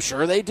deal with. I'm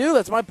sure they do.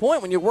 That's my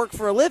point. When you work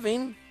for a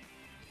living,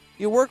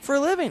 you work for a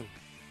living.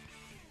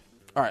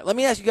 All right, let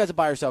me ask you guys a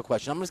buy or sell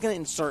question. I'm just going to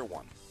insert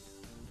one.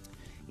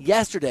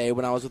 Yesterday,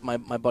 when I was with my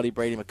buddy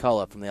Brady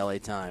McCullough from the LA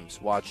Times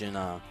watching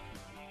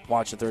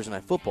Thursday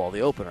Night Football,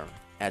 the opener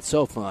at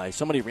SoFi,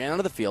 somebody ran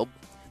onto the field.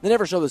 They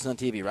never show this on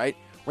TV, right?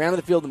 Ran onto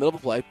the field in the middle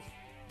of a play,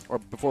 or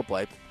before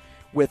play,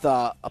 with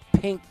a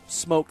pink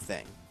smoke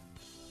thing.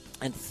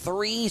 And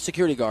 3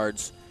 security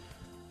guards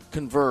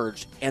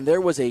converged, and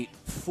there was a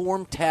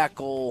form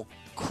tackle,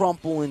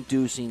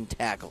 crumple-inducing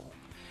tackle.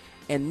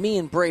 And me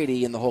and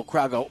Brady and the whole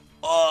crowd go,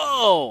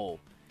 oh!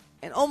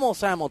 And almost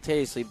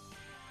simultaneously,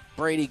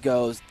 Brady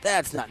goes,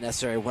 that's not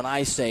necessary when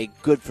I say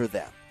good for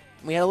them.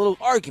 And we had a little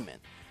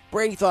argument.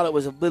 Brady thought it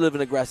was a bit of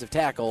an aggressive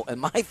tackle, and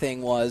my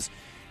thing was,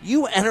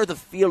 you enter the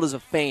field as a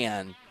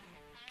fan,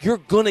 you're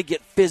going to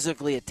get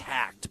physically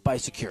attacked by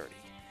security.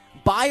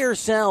 Buy or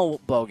sell,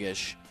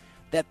 Bogish,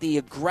 that the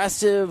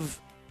aggressive,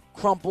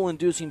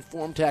 crumple-inducing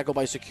form tackle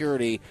by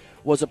security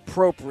was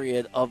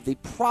appropriate of the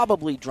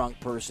probably drunk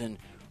person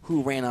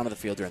who ran onto the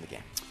field during the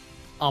game.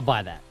 I'll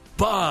buy that.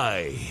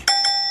 Buy.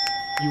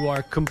 You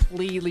are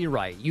completely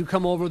right. You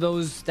come over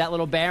that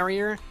little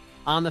barrier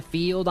on the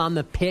field, on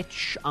the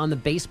pitch, on the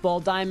baseball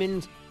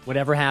diamond,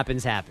 whatever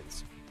happens,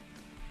 happens.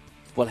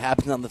 What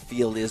happens on the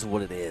field is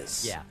what it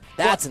is. Yeah.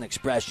 That's an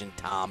expression,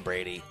 Tom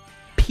Brady.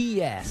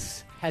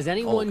 P.S. Has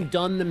anyone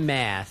done the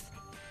math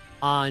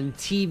on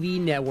TV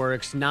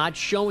networks not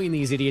showing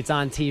these idiots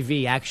on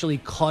TV,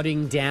 actually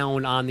cutting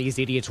down on these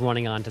idiots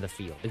running onto the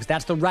field? Because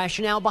that's the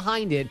rationale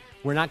behind it.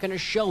 We're not going to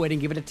show it and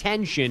give it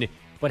attention.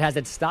 But has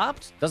it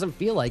stopped? Doesn't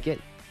feel like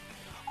it.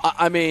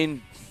 I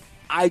mean,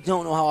 I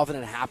don't know how often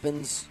it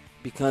happens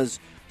because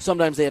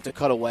sometimes they have to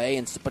cut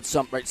away, but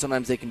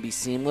sometimes they can be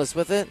seamless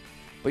with it.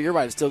 But you're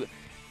right. It's still,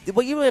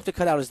 what you really have to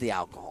cut out is the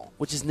alcohol,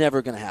 which is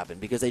never going to happen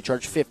because they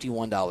charge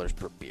 $51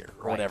 per beer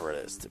or whatever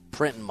it is to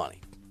printing money.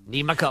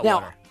 Need my cut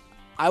water.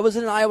 I was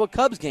in an Iowa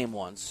Cubs game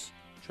once,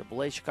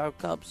 AAA Chicago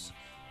Cubs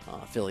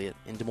affiliate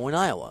in Des Moines,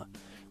 Iowa,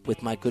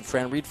 with my good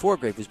friend Reed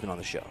Forgrave, who's been on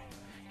the show.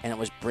 And it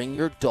was bring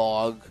your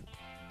dog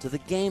to the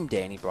game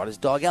day, and he brought his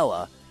dog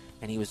Ella,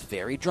 and he was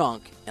very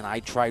drunk, and I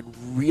tried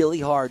really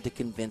hard to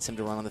convince him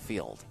to run on the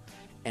field,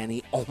 and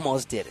he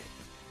almost did it.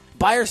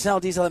 Buy or sell,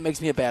 Diesel, that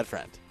makes me a bad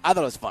friend. I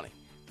thought it was funny.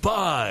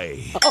 Buy.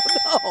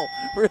 Oh,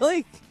 no.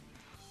 Really?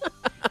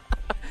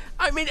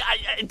 I mean,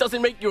 it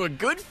doesn't make you a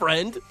good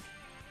friend.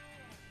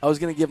 I was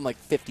going to give him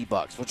like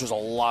 $50, which was a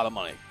lot of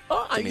money.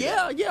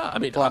 Yeah. I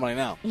mean, it's a lot of money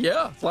now.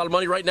 Yeah, it's a lot of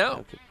money right now.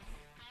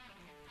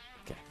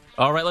 Okay.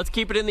 All right, let's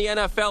keep it in the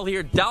NFL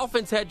here.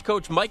 Dolphins head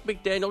coach Mike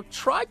McDaniel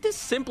tried to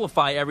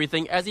simplify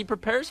everything as he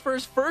prepares for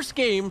his first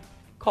game,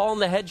 calling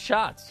the head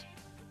shots.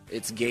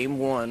 It's game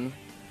one,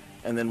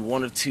 and then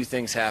one of two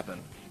things happen.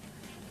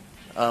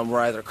 We're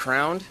either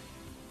crowned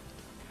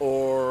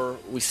or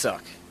we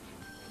suck.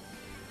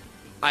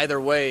 Either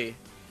way,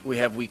 we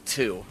have week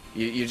 2.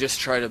 You just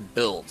try to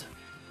build.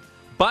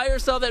 Buy or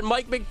sell that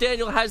Mike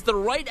McDaniel has the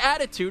right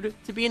attitude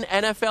to be an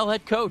NFL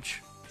head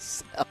coach.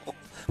 Sell.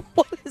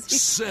 What is he?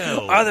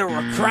 Sell. Either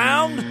we're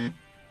crowned.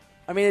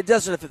 I mean, it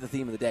does sort of fit the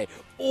theme of the day.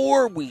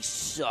 Or we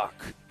suck.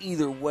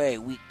 Either way,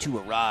 week 2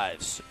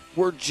 arrives.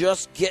 We're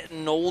just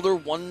getting older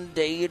one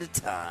day at a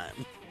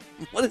time.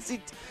 What is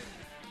he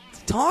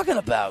talking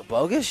about,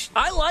 Bogish?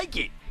 I like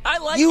it.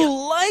 You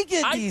like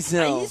it,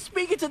 Diesel. He's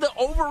speaking to the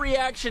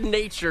overreaction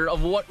nature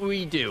of what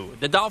we do.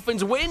 The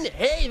Dolphins win.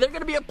 Hey, they're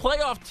going to be a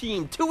playoff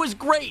team. 2 is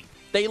great.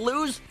 They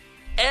lose.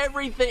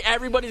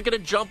 Everybody's going to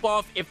jump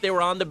off if they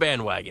were on the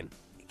bandwagon.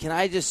 Can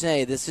I just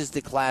say, this is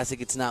the classic,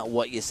 it's not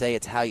what you say,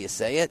 it's how you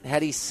say it.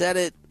 Had he said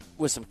it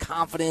with some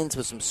confidence,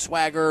 with some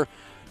swagger,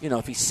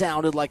 if he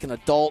sounded like an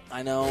adult,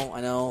 I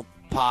know,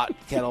 pot,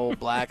 kettle,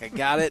 black, I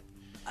got it.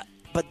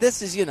 But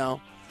this is, I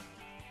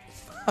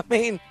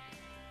mean,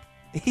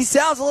 he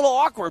sounds a little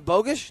awkward,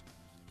 Bogish.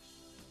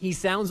 He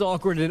sounds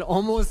awkward. It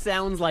almost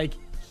sounds like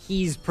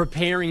he's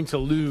preparing to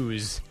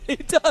lose. He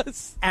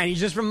does. And he's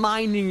just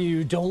reminding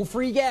you, don't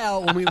freak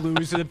out when we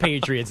lose to the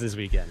Patriots this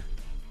weekend.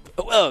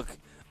 Look,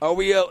 Are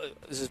we?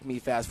 This is me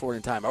fast forwarding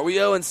in time. Are we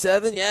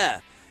 0-7? Yeah.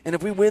 And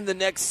if we win the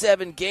next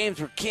 7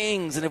 games, we're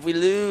kings. And if we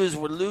lose,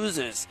 we're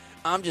losers.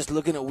 I'm just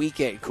looking at week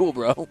 8. Cool,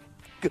 bro.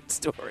 Good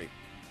story.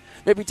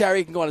 Maybe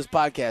Tyree can go on his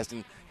podcast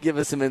and give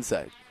us some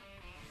insight.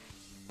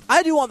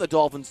 I do want the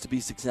Dolphins to be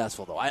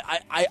successful, though.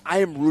 I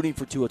am rooting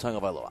for Tua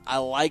Tagovailoa. I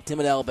liked him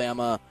at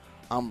Alabama.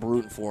 I'm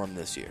rooting for him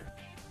this year.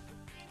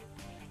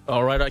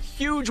 All right, a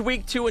huge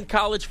week 2 in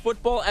college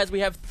football as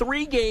we have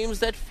 3 games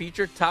that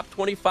feature top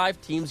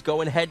 25 teams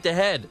going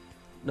head-to-head.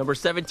 Number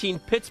 17,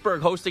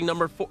 Pittsburgh, hosting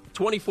number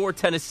 24,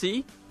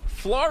 Tennessee.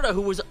 Florida,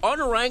 who was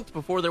unranked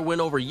before their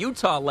win over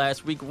Utah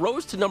last week,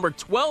 rose to number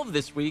 12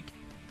 this week,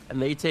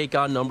 and they take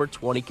on number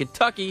 20,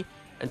 Kentucky.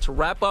 And to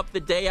wrap up the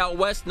day out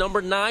west,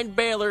 number 9,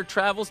 Baylor,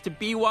 travels to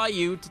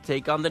BYU to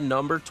take on the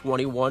number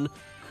 21,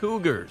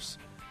 Cougars.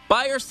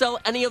 Buy or sell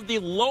any of the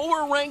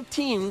lower-ranked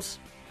teams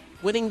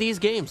winning these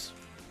games?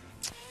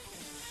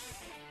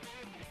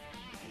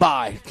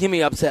 Buy. Give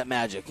me upset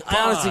magic. I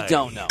honestly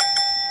don't know.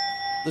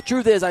 The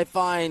truth is, I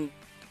find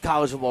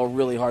college football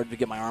really hard to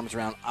get my arms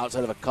around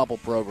outside of a couple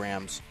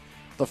programs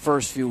the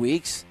first few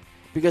weeks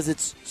because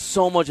it's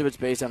so much of it's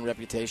based on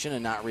reputation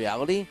and not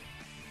reality.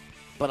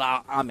 But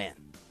I'm in.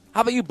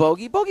 How about you,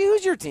 Bogey? Bogey,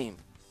 who's your team?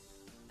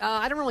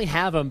 I don't really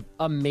have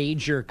a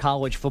major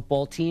college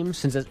football team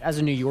since as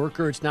a New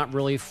Yorker, it's not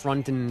really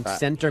front and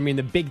center. I mean,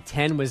 the Big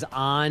Ten was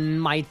on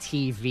my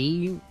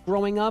TV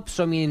growing up.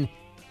 So, I mean,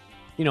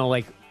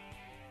 like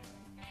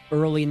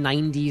early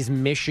 90s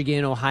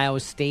Michigan, Ohio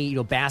State,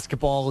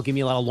 basketball will give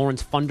me a lot of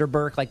Lawrence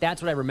Funderburk. Like,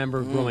 that's what I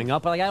remember growing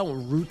up. But, I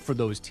don't root for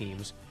those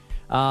teams.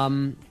 But,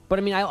 I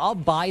mean, I'll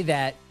buy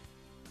that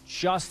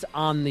just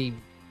on the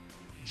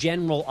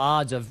general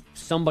odds of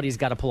somebody's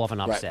got to pull off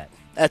an upset. Right.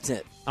 That's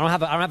it. I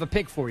don't have a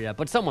pick for you,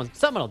 but someone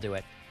will do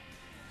it.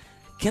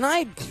 Can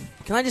I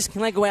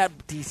go out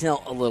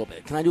D-cell a little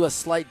bit? Can I do a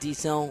slight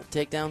D-cell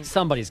takedown?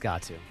 Somebody's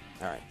got to.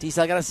 All right.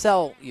 D-cell, I got to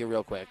sell you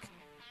real quick.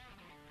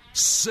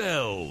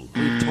 Sell.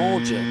 We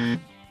told you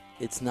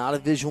it's not a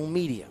visual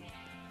medium.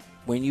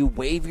 When you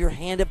wave your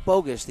hand at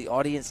Bogus, the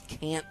audience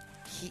can't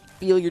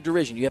feel your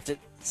derision. You have to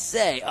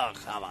say, oh,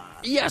 come on.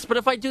 Yes, but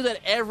if I do that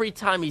every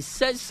time he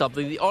says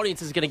something, the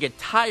audience is going to get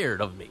tired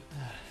of me.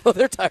 Oh,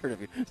 they're tired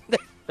of you.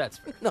 That's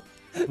fair.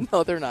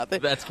 No, they're not.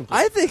 That's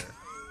completely. I think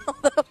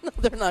no,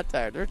 they're not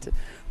tired.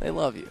 They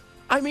love you.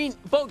 I mean,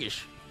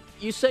 Bogish,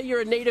 you say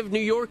you're a native New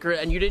Yorker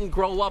and you didn't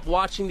grow up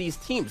watching these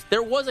teams.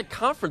 There was a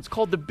conference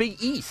called the Big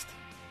East.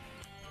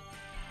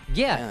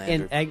 Yeah,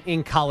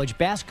 in college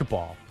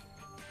basketball.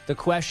 The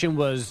question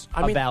was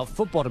about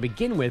football to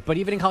begin with, but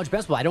even in college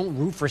basketball, I don't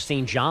root for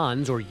St.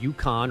 John's or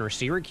UConn or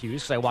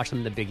Syracuse because I watched them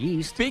in the Big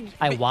East.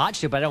 I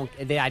watched it, but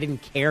I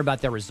didn't care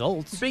about their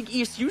results. Big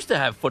East used to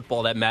have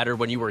football that mattered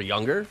when you were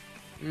younger.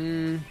 I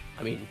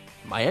mean,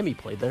 Miami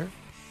played there.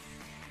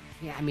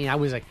 Yeah, I mean, I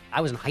was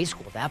in high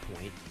school at that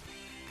point.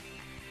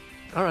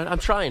 All right, I'm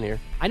trying here.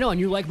 I know, and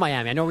you like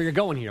Miami. I know where you're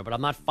going here, but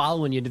I'm not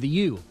following you to the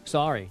U.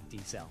 Sorry,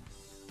 D-Cell.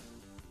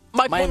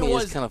 Miami point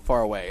was is kind of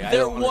far away.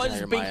 There was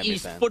Big Miami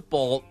East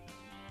football.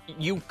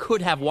 You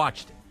could have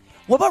watched it.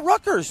 What about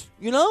Rutgers?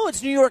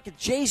 It's New York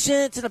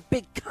adjacent. It's in a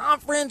big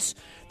conference.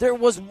 There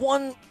was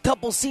one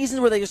couple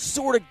seasons where they were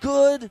sort of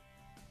good.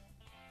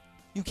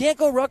 You can't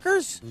go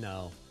Rutgers?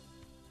 No.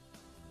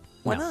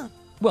 Why not?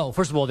 Well,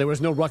 first of all, there was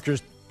no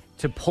Rutgers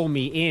to pull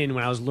me in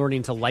when I was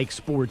learning to like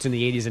sports in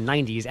the 80s and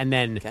 90s. And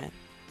then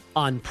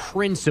on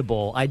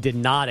principle, I did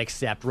not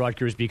accept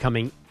Rutgers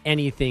becoming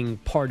anything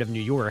part of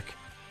New York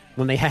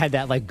when they had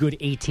that good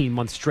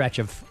 18-month stretch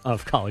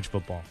of college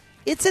football.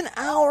 It's an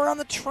hour on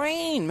the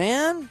train,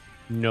 man.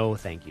 No,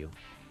 thank you.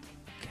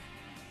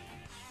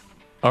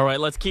 All right,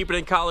 let's keep it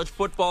in college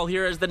football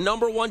here as the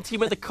number 1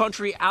 team in the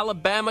country,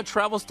 Alabama,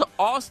 travels to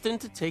Austin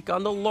to take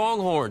on the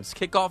Longhorns.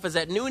 Kickoff is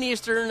at noon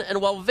Eastern,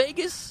 and while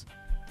Vegas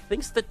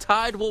thinks the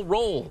Tide will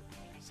roll.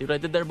 See what I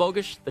did there,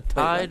 Bogish? The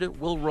Tide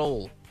will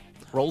roll.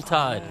 Roll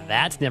Tide.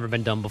 That's never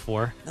been done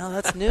before. No,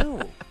 that's new.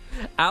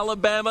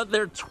 Alabama,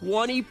 they're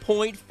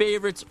 20-point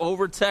favorites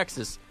over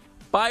Texas.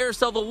 Buy or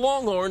sell the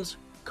Longhorns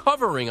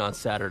covering on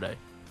Saturday.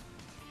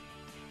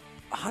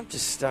 I'm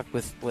just stuck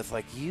with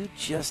you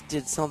just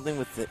did something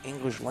with the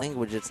English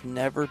language that's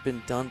never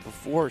been done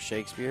before,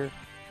 Shakespeare.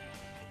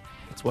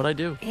 That's what I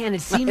do. And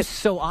it seems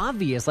so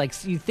obvious.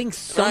 You think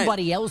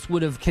somebody else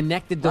would have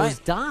connected those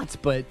dots,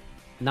 but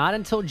not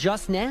until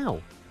just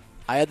now.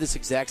 I had this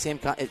exact same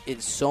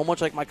it's so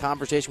much like my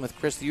conversation with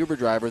Chris, the Uber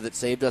driver, that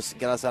saved us,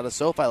 got us out of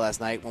SoFi last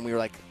night when we were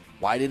like,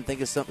 why didn't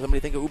somebody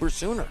think of Uber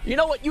sooner? You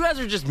know what? You guys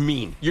are just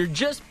mean. You're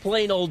just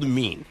plain old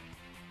mean.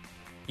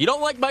 You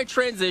don't like my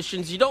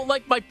transitions. You don't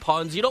like my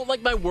puns. You don't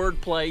like my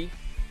wordplay.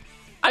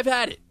 I've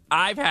had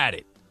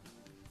it.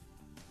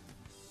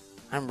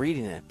 I'm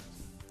reading it.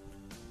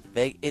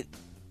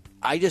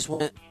 I just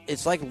went.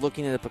 It's like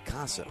looking at a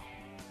Picasso.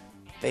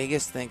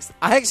 Vegas thinks.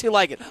 I actually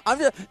like it. I'm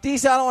just.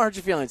 D-Cell, I don't want to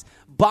hurt your feelings.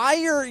 Buy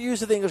your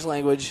use of the English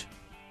language.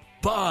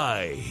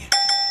 Buy.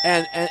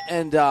 And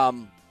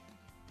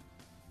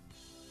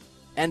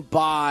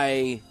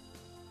buy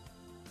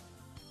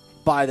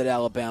that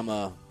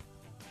Alabama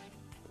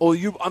Oh,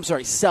 I'm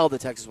sorry. Sell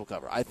that Texas will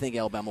cover. I think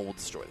Alabama will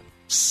destroy them.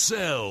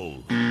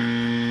 Sell.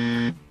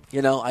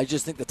 I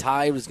just think the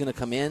Tide was going to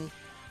come in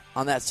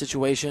on that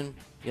situation.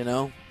 They're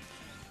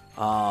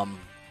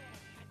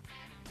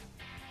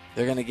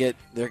going to get.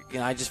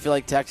 I just feel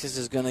like Texas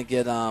is going to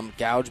get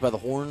gouged by the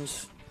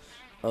horns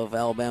of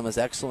Alabama's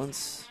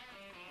excellence.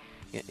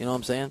 You know what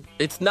I'm saying?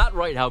 It's not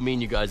right how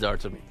mean you guys are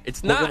to me.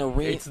 It's not.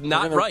 It's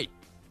not right.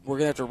 We're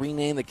going to have to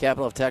rename the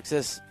capital of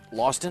Texas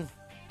Lawston.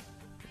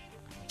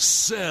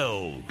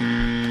 Sell.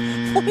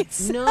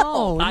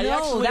 No,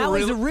 that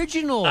was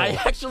original. I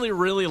actually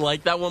really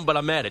like that one, but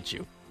I'm mad at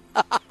you.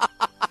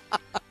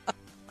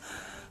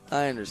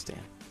 I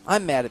understand.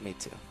 I'm mad at me,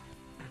 too.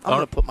 I'm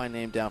going to put my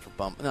name down for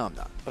bump. No, I'm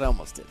not, but I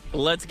almost did.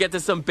 Let's get to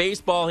some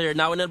baseball here.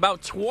 Now, in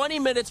about 20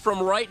 minutes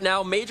from right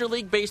now, Major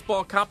League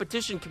Baseball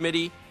Competition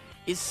Committee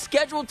is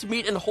scheduled to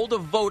meet and hold a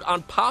vote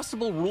on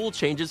possible rule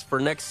changes for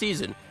next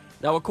season.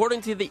 Now,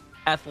 according to The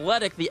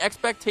Athletic, the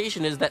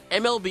expectation is that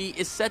MLB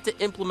is set to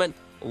implement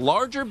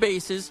larger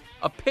bases,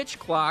 a pitch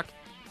clock,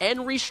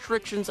 and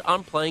restrictions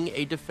on playing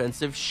a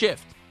defensive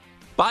shift.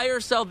 Buy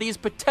or sell these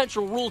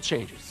potential rule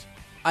changes?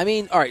 I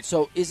mean, all right,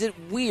 so is it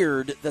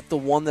weird that the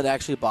one that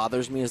actually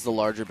bothers me is the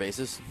larger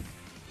bases?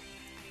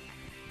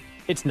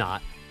 It's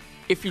not.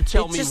 If you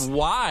tell me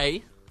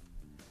why.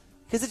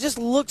 Because it's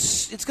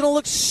going to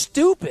look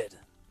stupid.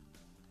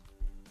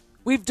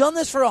 We've done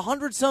this for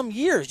 100-some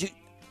years.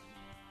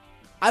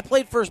 I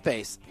played first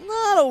base.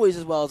 Not always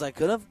as well as I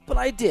could have, but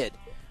I did.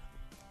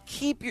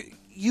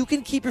 You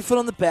can keep your foot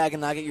on the bag and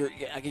not get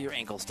your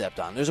ankle stepped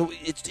on.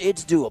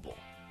 It's doable.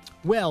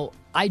 Well,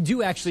 I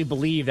do actually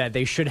believe that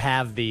they should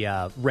have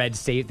the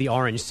the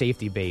orange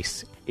safety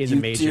base in the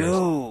majors. You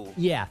do.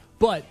 Yeah,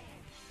 but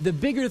the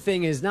bigger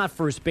thing is not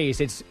first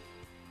base. It's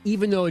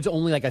even though it's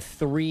only like a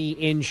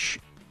 3-inch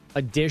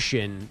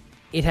addition,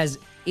 it has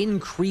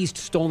increased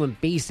stolen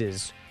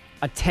bases,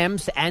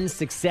 attempts, and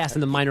success in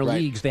the minor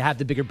leagues. They have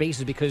the bigger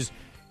bases because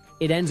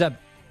it ends up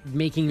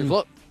making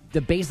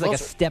the base like a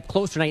step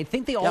closer. And I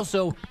think they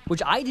also,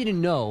 which I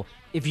didn't know,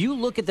 if you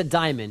look at the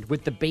diamond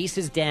with the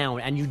bases down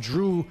and you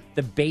drew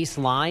the base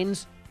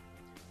lines,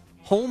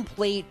 home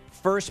plate,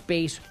 first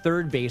base,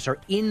 third base are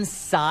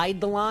inside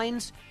the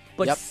lines,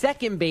 but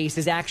second base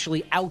is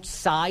actually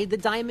outside the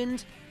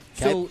diamond.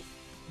 Okay. So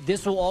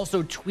this will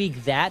also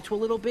tweak that to a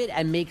little bit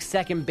and make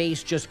second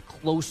base just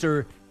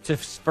closer to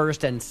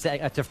first and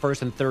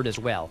third as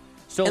well.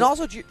 So and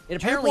also, it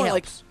apparently helps.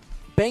 Like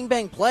bang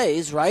bang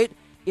plays, right?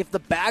 If the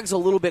bag's a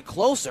little bit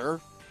closer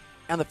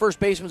and the first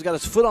baseman's got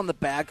his foot on the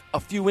bag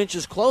a few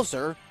inches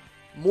closer,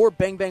 more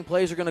bang-bang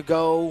plays are going to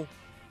go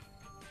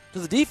to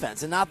the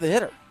defense and not the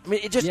hitter. I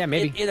mean, it just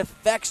it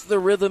affects the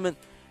rhythm. And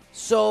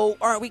so,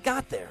 all right, we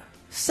got there.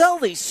 Sell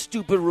these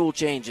stupid rule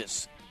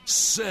changes.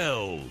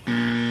 Sell.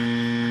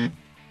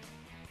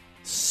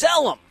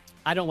 Sell them.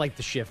 I don't like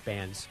the shift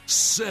bands.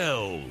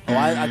 Sell. Oh,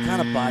 I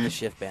kind of buy the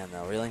shift band,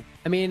 though, really.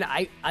 I mean,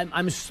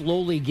 I'm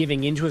slowly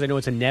giving into it. I know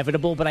it's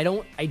inevitable, but I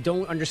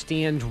don't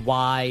understand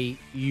why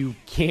you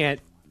can't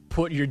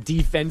put your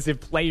defensive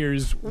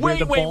players where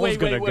the ball's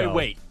going to go.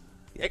 Wait.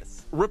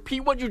 Repeat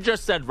what you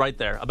just said right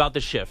there about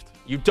the shift.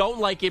 You don't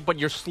like it, but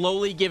you're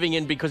slowly giving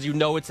in because you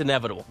know it's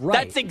inevitable. Right.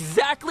 That's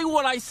exactly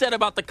what I said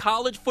about the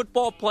college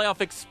football playoff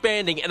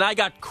expanding, and I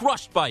got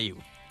crushed by you.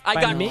 I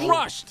got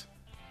crushed.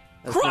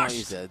 That's not what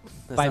you said.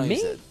 By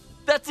me?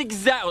 That's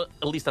exactly,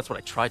 at least that's what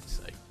I tried to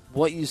say.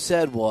 What you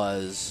said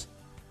was,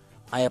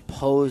 I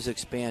oppose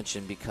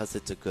expansion because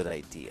it's a good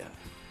idea.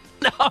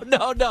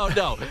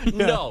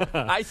 No.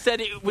 I said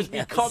it was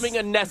becoming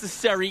a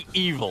necessary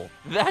evil.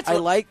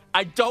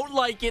 I don't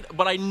like it,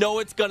 but I know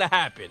it's going to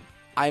happen.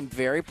 I'm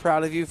very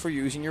proud of you for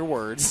using your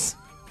words.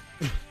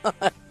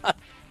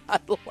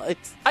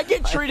 I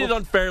get treated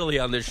unfairly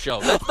on this show.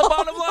 That's the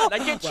bottom line. I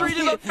get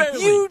treated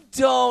unfairly. You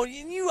don't.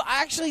 You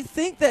actually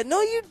think that.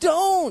 No, you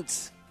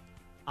don't.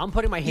 I'm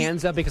putting my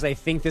hands up because I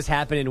think this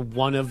happened in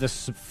one of the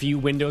few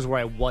windows where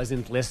I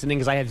wasn't listening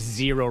because I have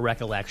zero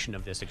recollection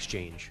of this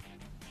exchange.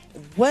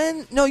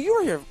 No, you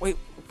were here. Wait,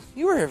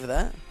 you were here for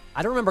that.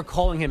 I don't remember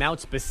calling him out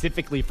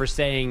specifically for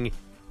saying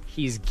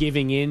he's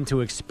giving in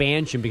to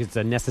expansion because it's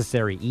a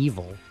necessary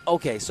evil.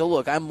 Okay, so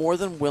look, I'm more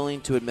than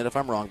willing to admit if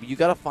I'm wrong, but you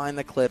got to find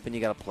the clip and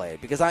you got to play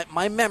it because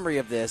my memory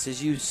of this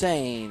is you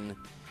saying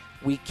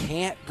we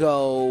can't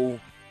go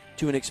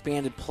to an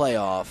expanded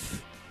playoff.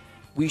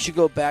 We should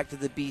go back to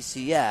the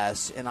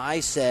BCS, and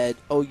I said,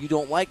 "Oh, you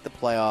don't like the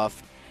playoff,"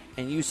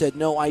 and you said,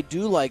 "No, I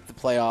do like the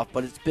playoff,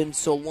 but it's been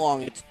so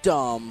long, it's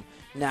dumb.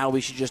 Now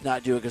we should just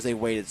not do it because they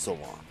waited so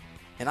long."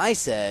 And I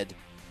said,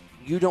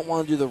 you don't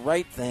want to do the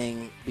right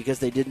thing because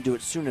they didn't do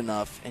it soon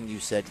enough, and you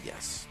said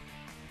yes.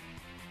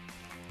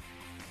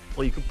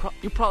 Well,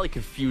 you probably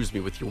confused me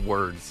with your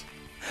words.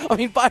 I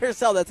mean, buy or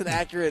sell, that's an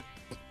accurate...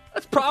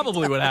 That's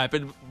probably what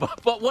happened,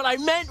 but what I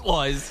meant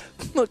was...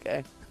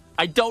 Okay.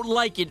 I don't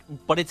like it,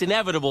 but it's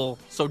inevitable,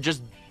 so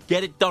just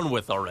get it done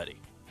with already.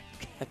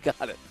 I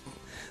got it.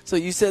 So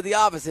you said the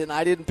opposite, and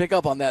I didn't pick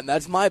up on that, and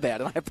that's my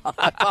bad, and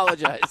I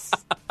apologize.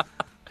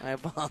 I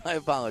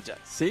apologize.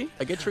 See?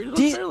 I get treated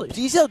unfairly.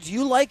 Diesel, do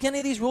you like any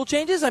of these rule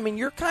changes? I mean,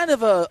 you're kind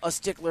of a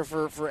stickler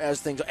for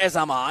as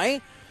am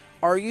I.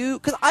 Are you?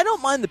 Because I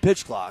don't mind the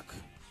pitch clock.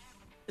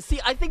 See,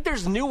 I think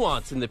there's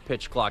nuance in the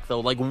pitch clock, though.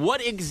 Like,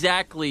 what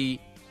exactly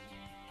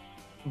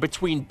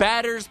between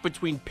batters,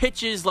 between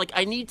pitches? Like,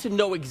 I need to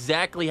know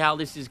exactly how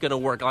this is going to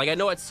work. Like, I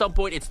know at some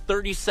point it's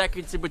 30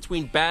 seconds in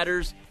between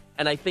batters,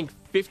 and I think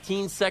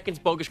 15 seconds,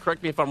 Bogus,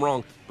 correct me if I'm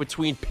wrong,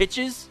 between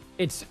pitches.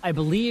 I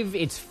believe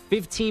it's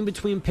 15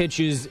 between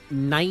pitches,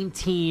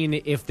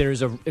 19 if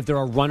there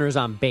are runners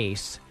on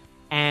base,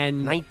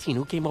 and 19.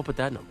 Who came up with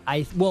that number?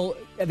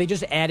 They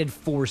just added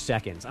 4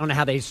 seconds. I don't know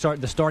how they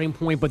start the starting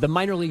point, but the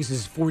minor leagues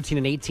is 14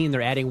 and 18.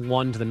 They're adding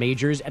 1 to the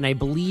majors, and I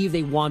believe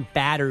they want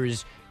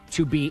batters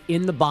to be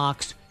in the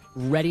box,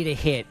 ready to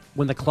hit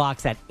when the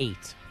clock's at 8.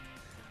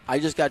 I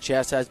just got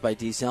chastised by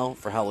D-Cell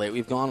for how late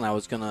we've gone, and I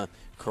was going to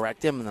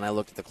correct him, and then I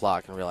looked at the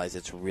clock and realized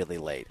it's really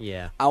late.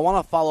 Yeah. I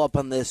want to follow up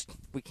on this.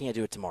 We can't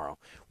do it tomorrow.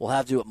 We'll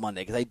have to do it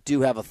Monday, because I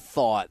do have a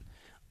thought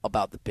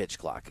about the pitch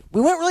clock.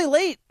 We went really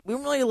late.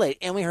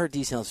 And we hurt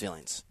D-Cell's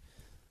feelings.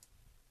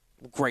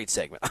 Great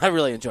segment. I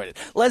really enjoyed it.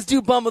 Let's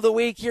do Bum of the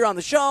Week here on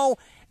the show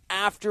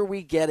after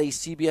we get a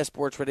CBS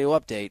Sports Radio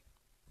update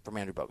from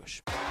Andrew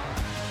Bogusch.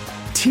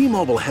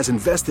 T-Mobile has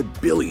invested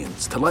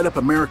billions to light up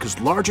America's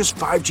largest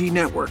 5G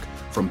network,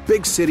 from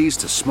big cities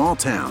to small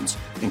towns,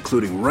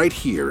 including right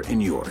here in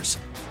yours.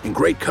 And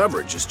great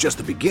coverage is just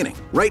the beginning.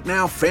 Right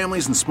now,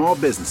 families and small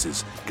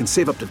businesses can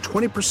save up to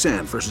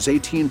 20% versus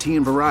AT&T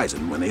and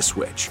Verizon when they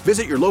switch.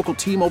 Visit your local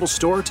T-Mobile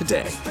store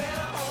today.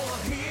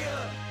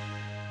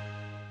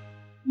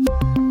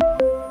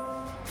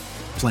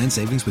 Plan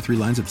savings with 3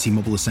 lines of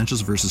T-Mobile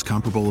Essentials versus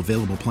comparable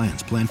available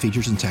plans. Plan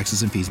features and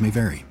taxes and fees may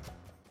vary.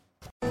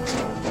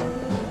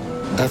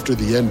 After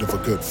the end of a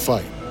good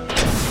fight,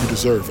 you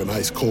deserve an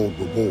ice-cold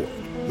reward.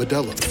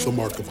 Modelo is the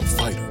mark of a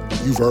fighter.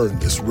 You've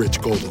earned this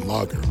rich golden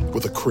lager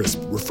with a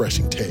crisp,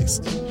 refreshing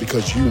taste.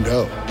 Because you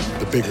know,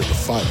 the bigger the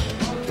fight,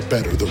 the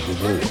better the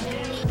reward.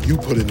 You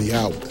put in the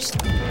hours,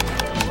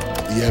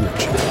 the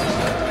energy,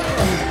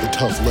 the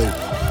tough labor.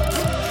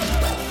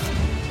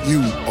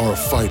 You are a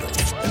fighter,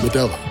 and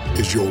Modelo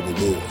is your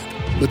reward.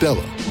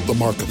 Modelo, the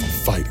mark of a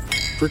fighter.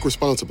 Drink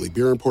responsibly.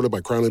 Beer imported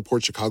by Crown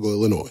Imports, Chicago,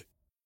 Illinois.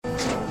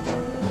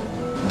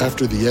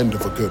 After the end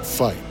of a good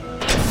fight,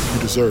 you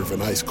deserve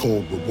an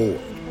ice-cold reward.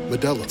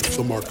 Modelo is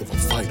the mark of a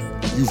fighter.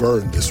 You've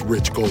earned this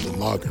rich golden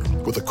lager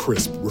with a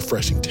crisp,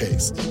 refreshing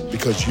taste.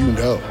 Because you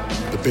know,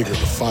 the bigger the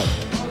fight,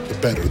 the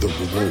better the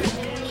reward.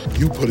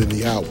 You put in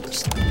the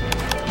hours,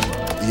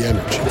 the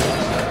energy,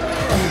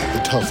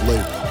 the tough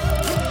labor.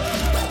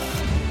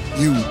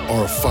 You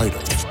are a fighter,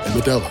 and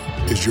Modelo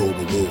is your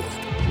reward.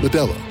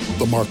 Modelo,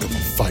 the mark of a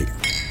fighter.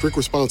 Drink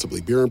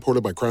responsibly. Beer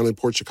imported by Crown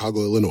Imports, Chicago,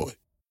 Illinois.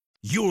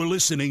 You're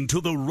listening to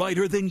the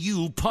Writer Than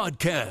You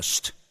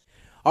podcast.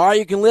 All right,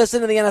 you can listen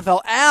to the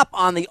NFL app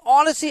on the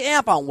Odyssey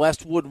app on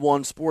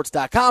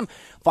WestwoodOneSports.com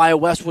via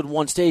Westwood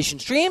One station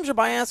streams or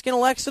by asking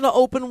Alexa to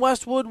open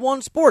Westwood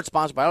One Sports.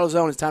 Sponsored by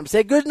AutoZone. It's time to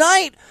say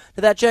goodnight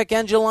to that check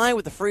engine line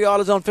with the free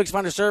AutoZone Fix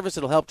Finder service.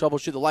 It'll help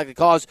troubleshoot the likely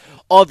cause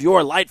of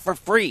your light for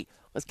free.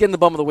 Let's get in the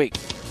Bum of the Week.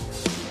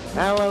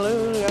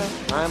 Hallelujah,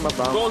 I'm a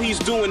bum. All he's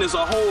doing is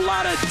a whole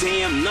lot of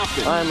damn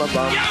nothing. I'm a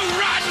bum. You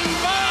rotten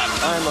bum!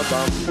 I'm a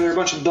bum. They're a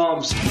bunch of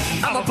bums.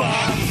 I'm a bum.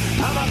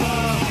 I'm a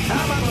bum.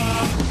 I'm a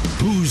bum.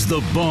 Who's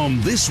the bum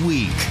this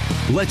week?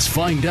 Let's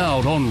find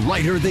out on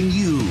Writer Than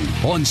You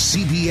on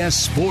CBS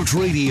Sports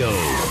Radio.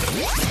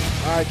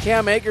 All right,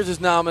 Cam Akers is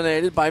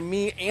nominated by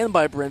me and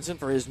by Brinson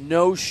for his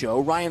no-show.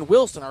 Ryan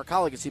Wilson, our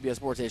colleague at CBS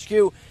Sports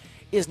HQ,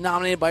 is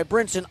nominated by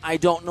Brinson. I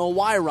don't know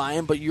why,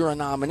 Ryan, but you're a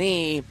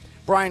nominee.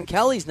 Brian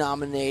Kelly's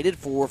nominated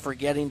for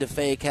forgetting to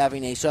fake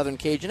having a Southern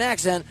Cajun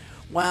accent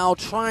while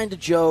trying to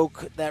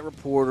joke that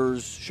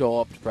reporters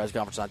show up to press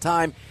conference on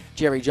time.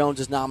 Jerry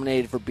Jones is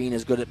nominated for being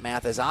as good at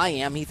math as I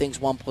am. He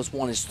thinks 1 +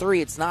 1 is 3.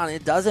 It's not.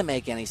 It doesn't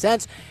make any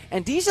sense.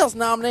 And Diesel's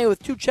nominated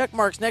with 2 check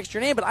marks next to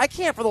your name, but I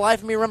can't for the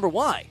life of me remember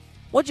why.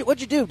 What'd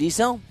you do,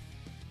 Diesel?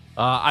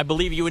 I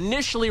believe you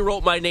initially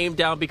wrote my name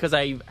down because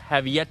I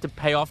have yet to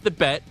pay off the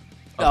bet.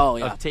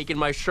 Of taking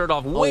my shirt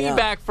off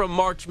back from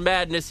March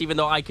Madness, even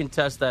though I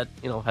contest that,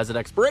 has an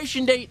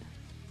expiration date.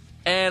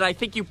 And I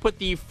think you put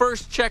the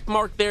first check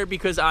mark there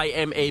because I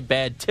am a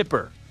bad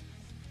tipper.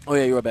 Oh,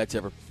 yeah, you're a bad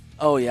tipper.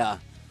 Oh, yeah.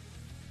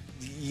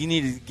 You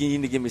need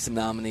to give me some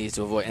nominees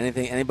to avoid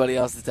anybody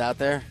else that's out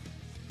there.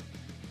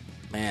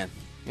 Man,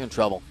 you're in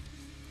trouble.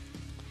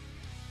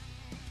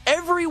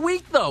 Every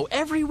week, though.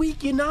 Every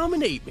week you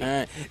nominate me. All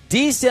right.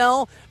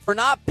 D-Cell for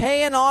not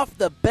paying off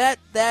the bet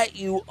that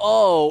you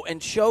owe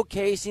and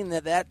showcasing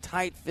that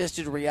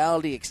tight-fisted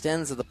reality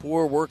extends to the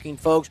poor working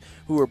folks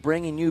who are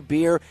bringing you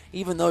beer.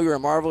 Even though you're a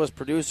marvelous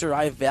producer,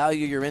 I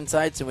value your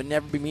insights and would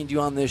never be mean to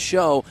you on this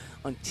show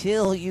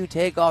until you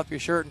take off your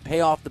shirt and pay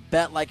off the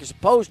bet like you're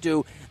supposed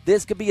to.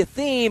 This could be a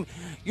theme.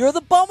 You're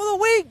the bum of the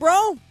week,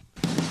 bro.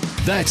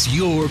 That's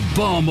your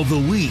Bum of the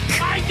Week.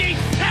 I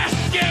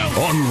detest you!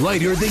 On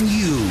Writer Than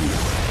You.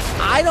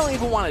 I don't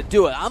even want to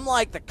do it. I'm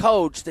like the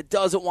coach that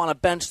doesn't want to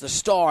bench the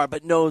star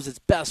but knows it's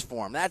best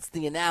for him. That's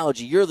the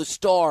analogy. You're the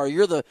star.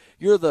 You're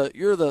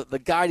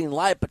the guiding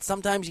light, but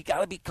sometimes you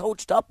got to be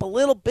coached up a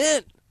little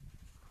bit.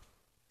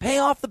 Pay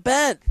off the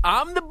bet.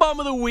 I'm the bum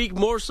of the week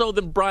more so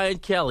than Brian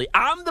Kelly.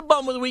 I'm the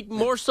bum of the week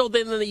more so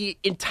than the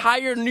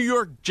entire New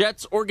York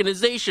Jets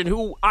organization,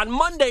 who on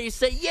Monday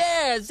say,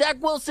 yeah, Zach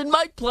Wilson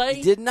might play.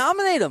 You didn't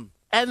nominate him.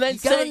 And then you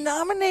gotta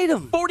nominate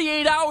him.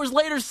 48 hours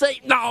later say,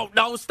 no,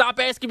 stop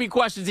asking me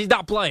questions. He's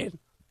not playing.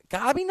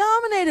 Gotta be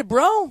nominated,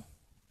 bro.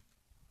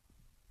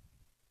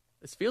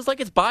 This feels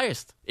like it's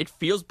biased. It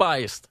feels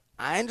biased.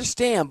 I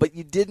understand, but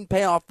you didn't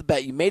pay off the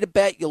bet. You made a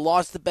bet, you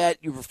lost the bet,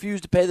 you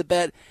refused to pay the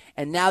bet,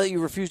 and now that you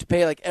refuse to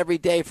pay like every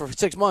day for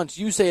 6 months,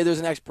 you say there's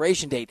an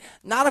expiration date.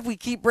 Not if we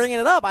keep bringing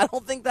it up. I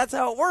don't think that's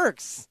how it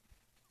works.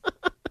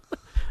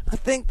 I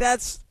think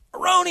that's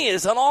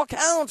erroneous on all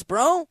counts,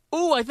 bro.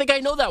 Ooh, I think I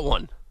know that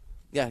one.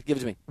 Yeah, give it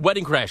to me.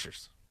 Wedding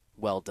Crashers.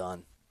 Well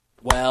done.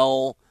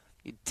 Well,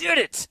 you did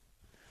it.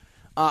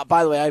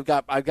 By the way, I've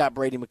got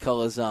Brady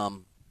McCullough's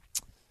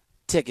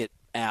ticket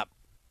app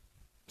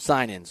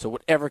sign in. So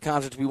whatever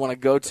concerts we want to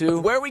go to,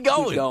 where are we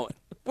going?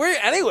 We're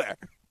anywhere.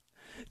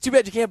 Too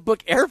bad you can't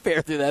book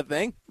airfare through that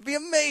thing. It'd be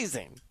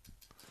amazing.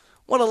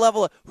 What a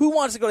level of, who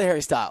wants to go to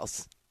Harry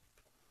Styles?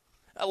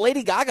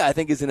 Lady Gaga, I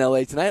think, is in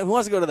LA tonight. Who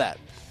wants to go to that?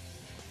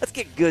 Let's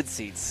get good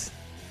seats.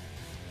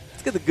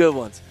 Let's get the good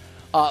ones.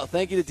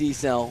 Thank you to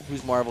D-Cell,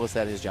 who's marvelous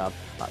at his job.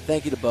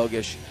 Thank you to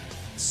Bogish.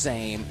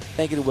 Same.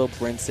 Thank you to Will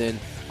Brinson.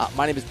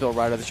 My name is Bill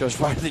Ryder. The show's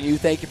Ryder Than You.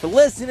 Thank you for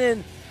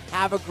listening.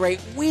 Have a great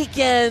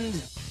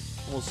weekend.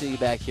 We'll see you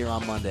back here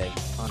on Monday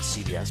on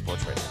CBS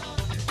Sports Radio.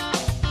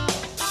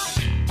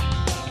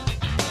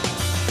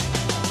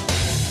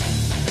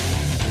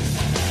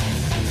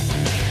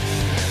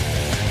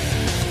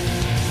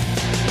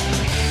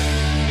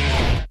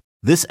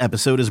 This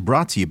episode is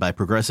brought to you by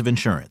Progressive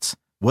Insurance.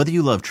 Whether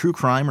you love true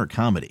crime or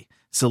comedy,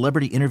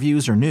 celebrity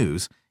interviews or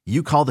news,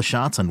 you call the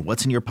shots on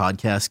what's in your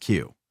podcast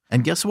queue.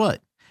 And guess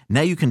what?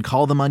 Now you can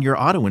call them on your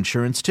auto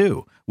insurance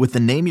too with the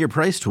Name Your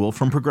Price tool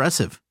from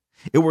Progressive.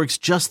 It works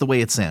just the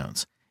way it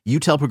sounds. You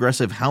tell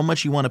Progressive how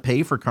much you want to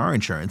pay for car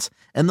insurance,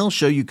 and they'll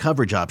show you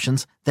coverage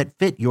options that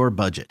fit your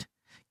budget.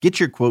 Get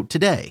your quote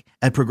today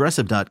at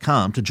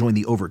Progressive.com to join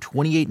the over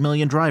 28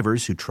 million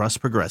drivers who trust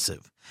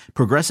Progressive.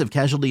 Progressive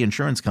Casualty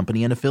Insurance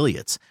Company and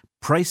Affiliates.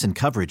 Price and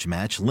coverage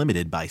match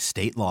limited by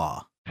state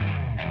law.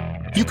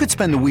 You could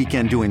spend the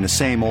weekend doing the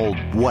same old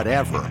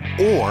whatever,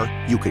 or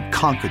you could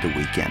conquer the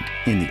weekend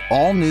in the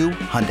all-new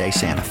Hyundai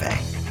Santa Fe.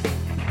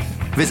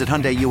 Visit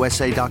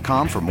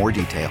HyundaiUSA.com for more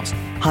details.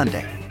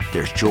 Hyundai,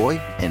 there's joy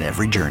in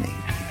every journey.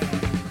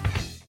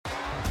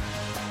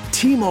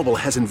 T-Mobile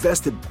has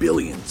invested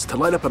billions to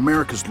light up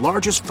America's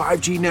largest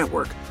 5G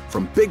network,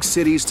 from big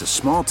cities to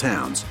small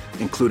towns,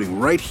 including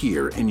right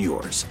here in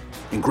yours.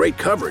 And great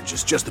coverage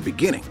is just the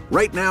beginning.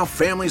 Right now,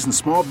 families and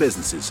small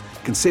businesses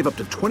can save up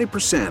to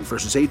 20%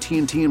 versus AT&T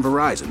and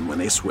Verizon when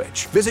they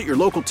switch. Visit your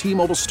local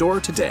T-Mobile store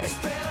today.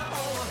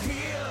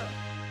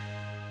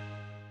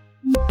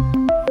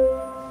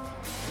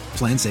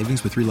 Plan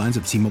savings with 3 lines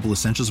of T-Mobile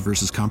Essentials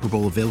versus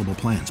comparable available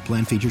plans.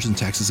 Plan features and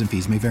taxes and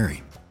fees may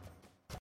vary.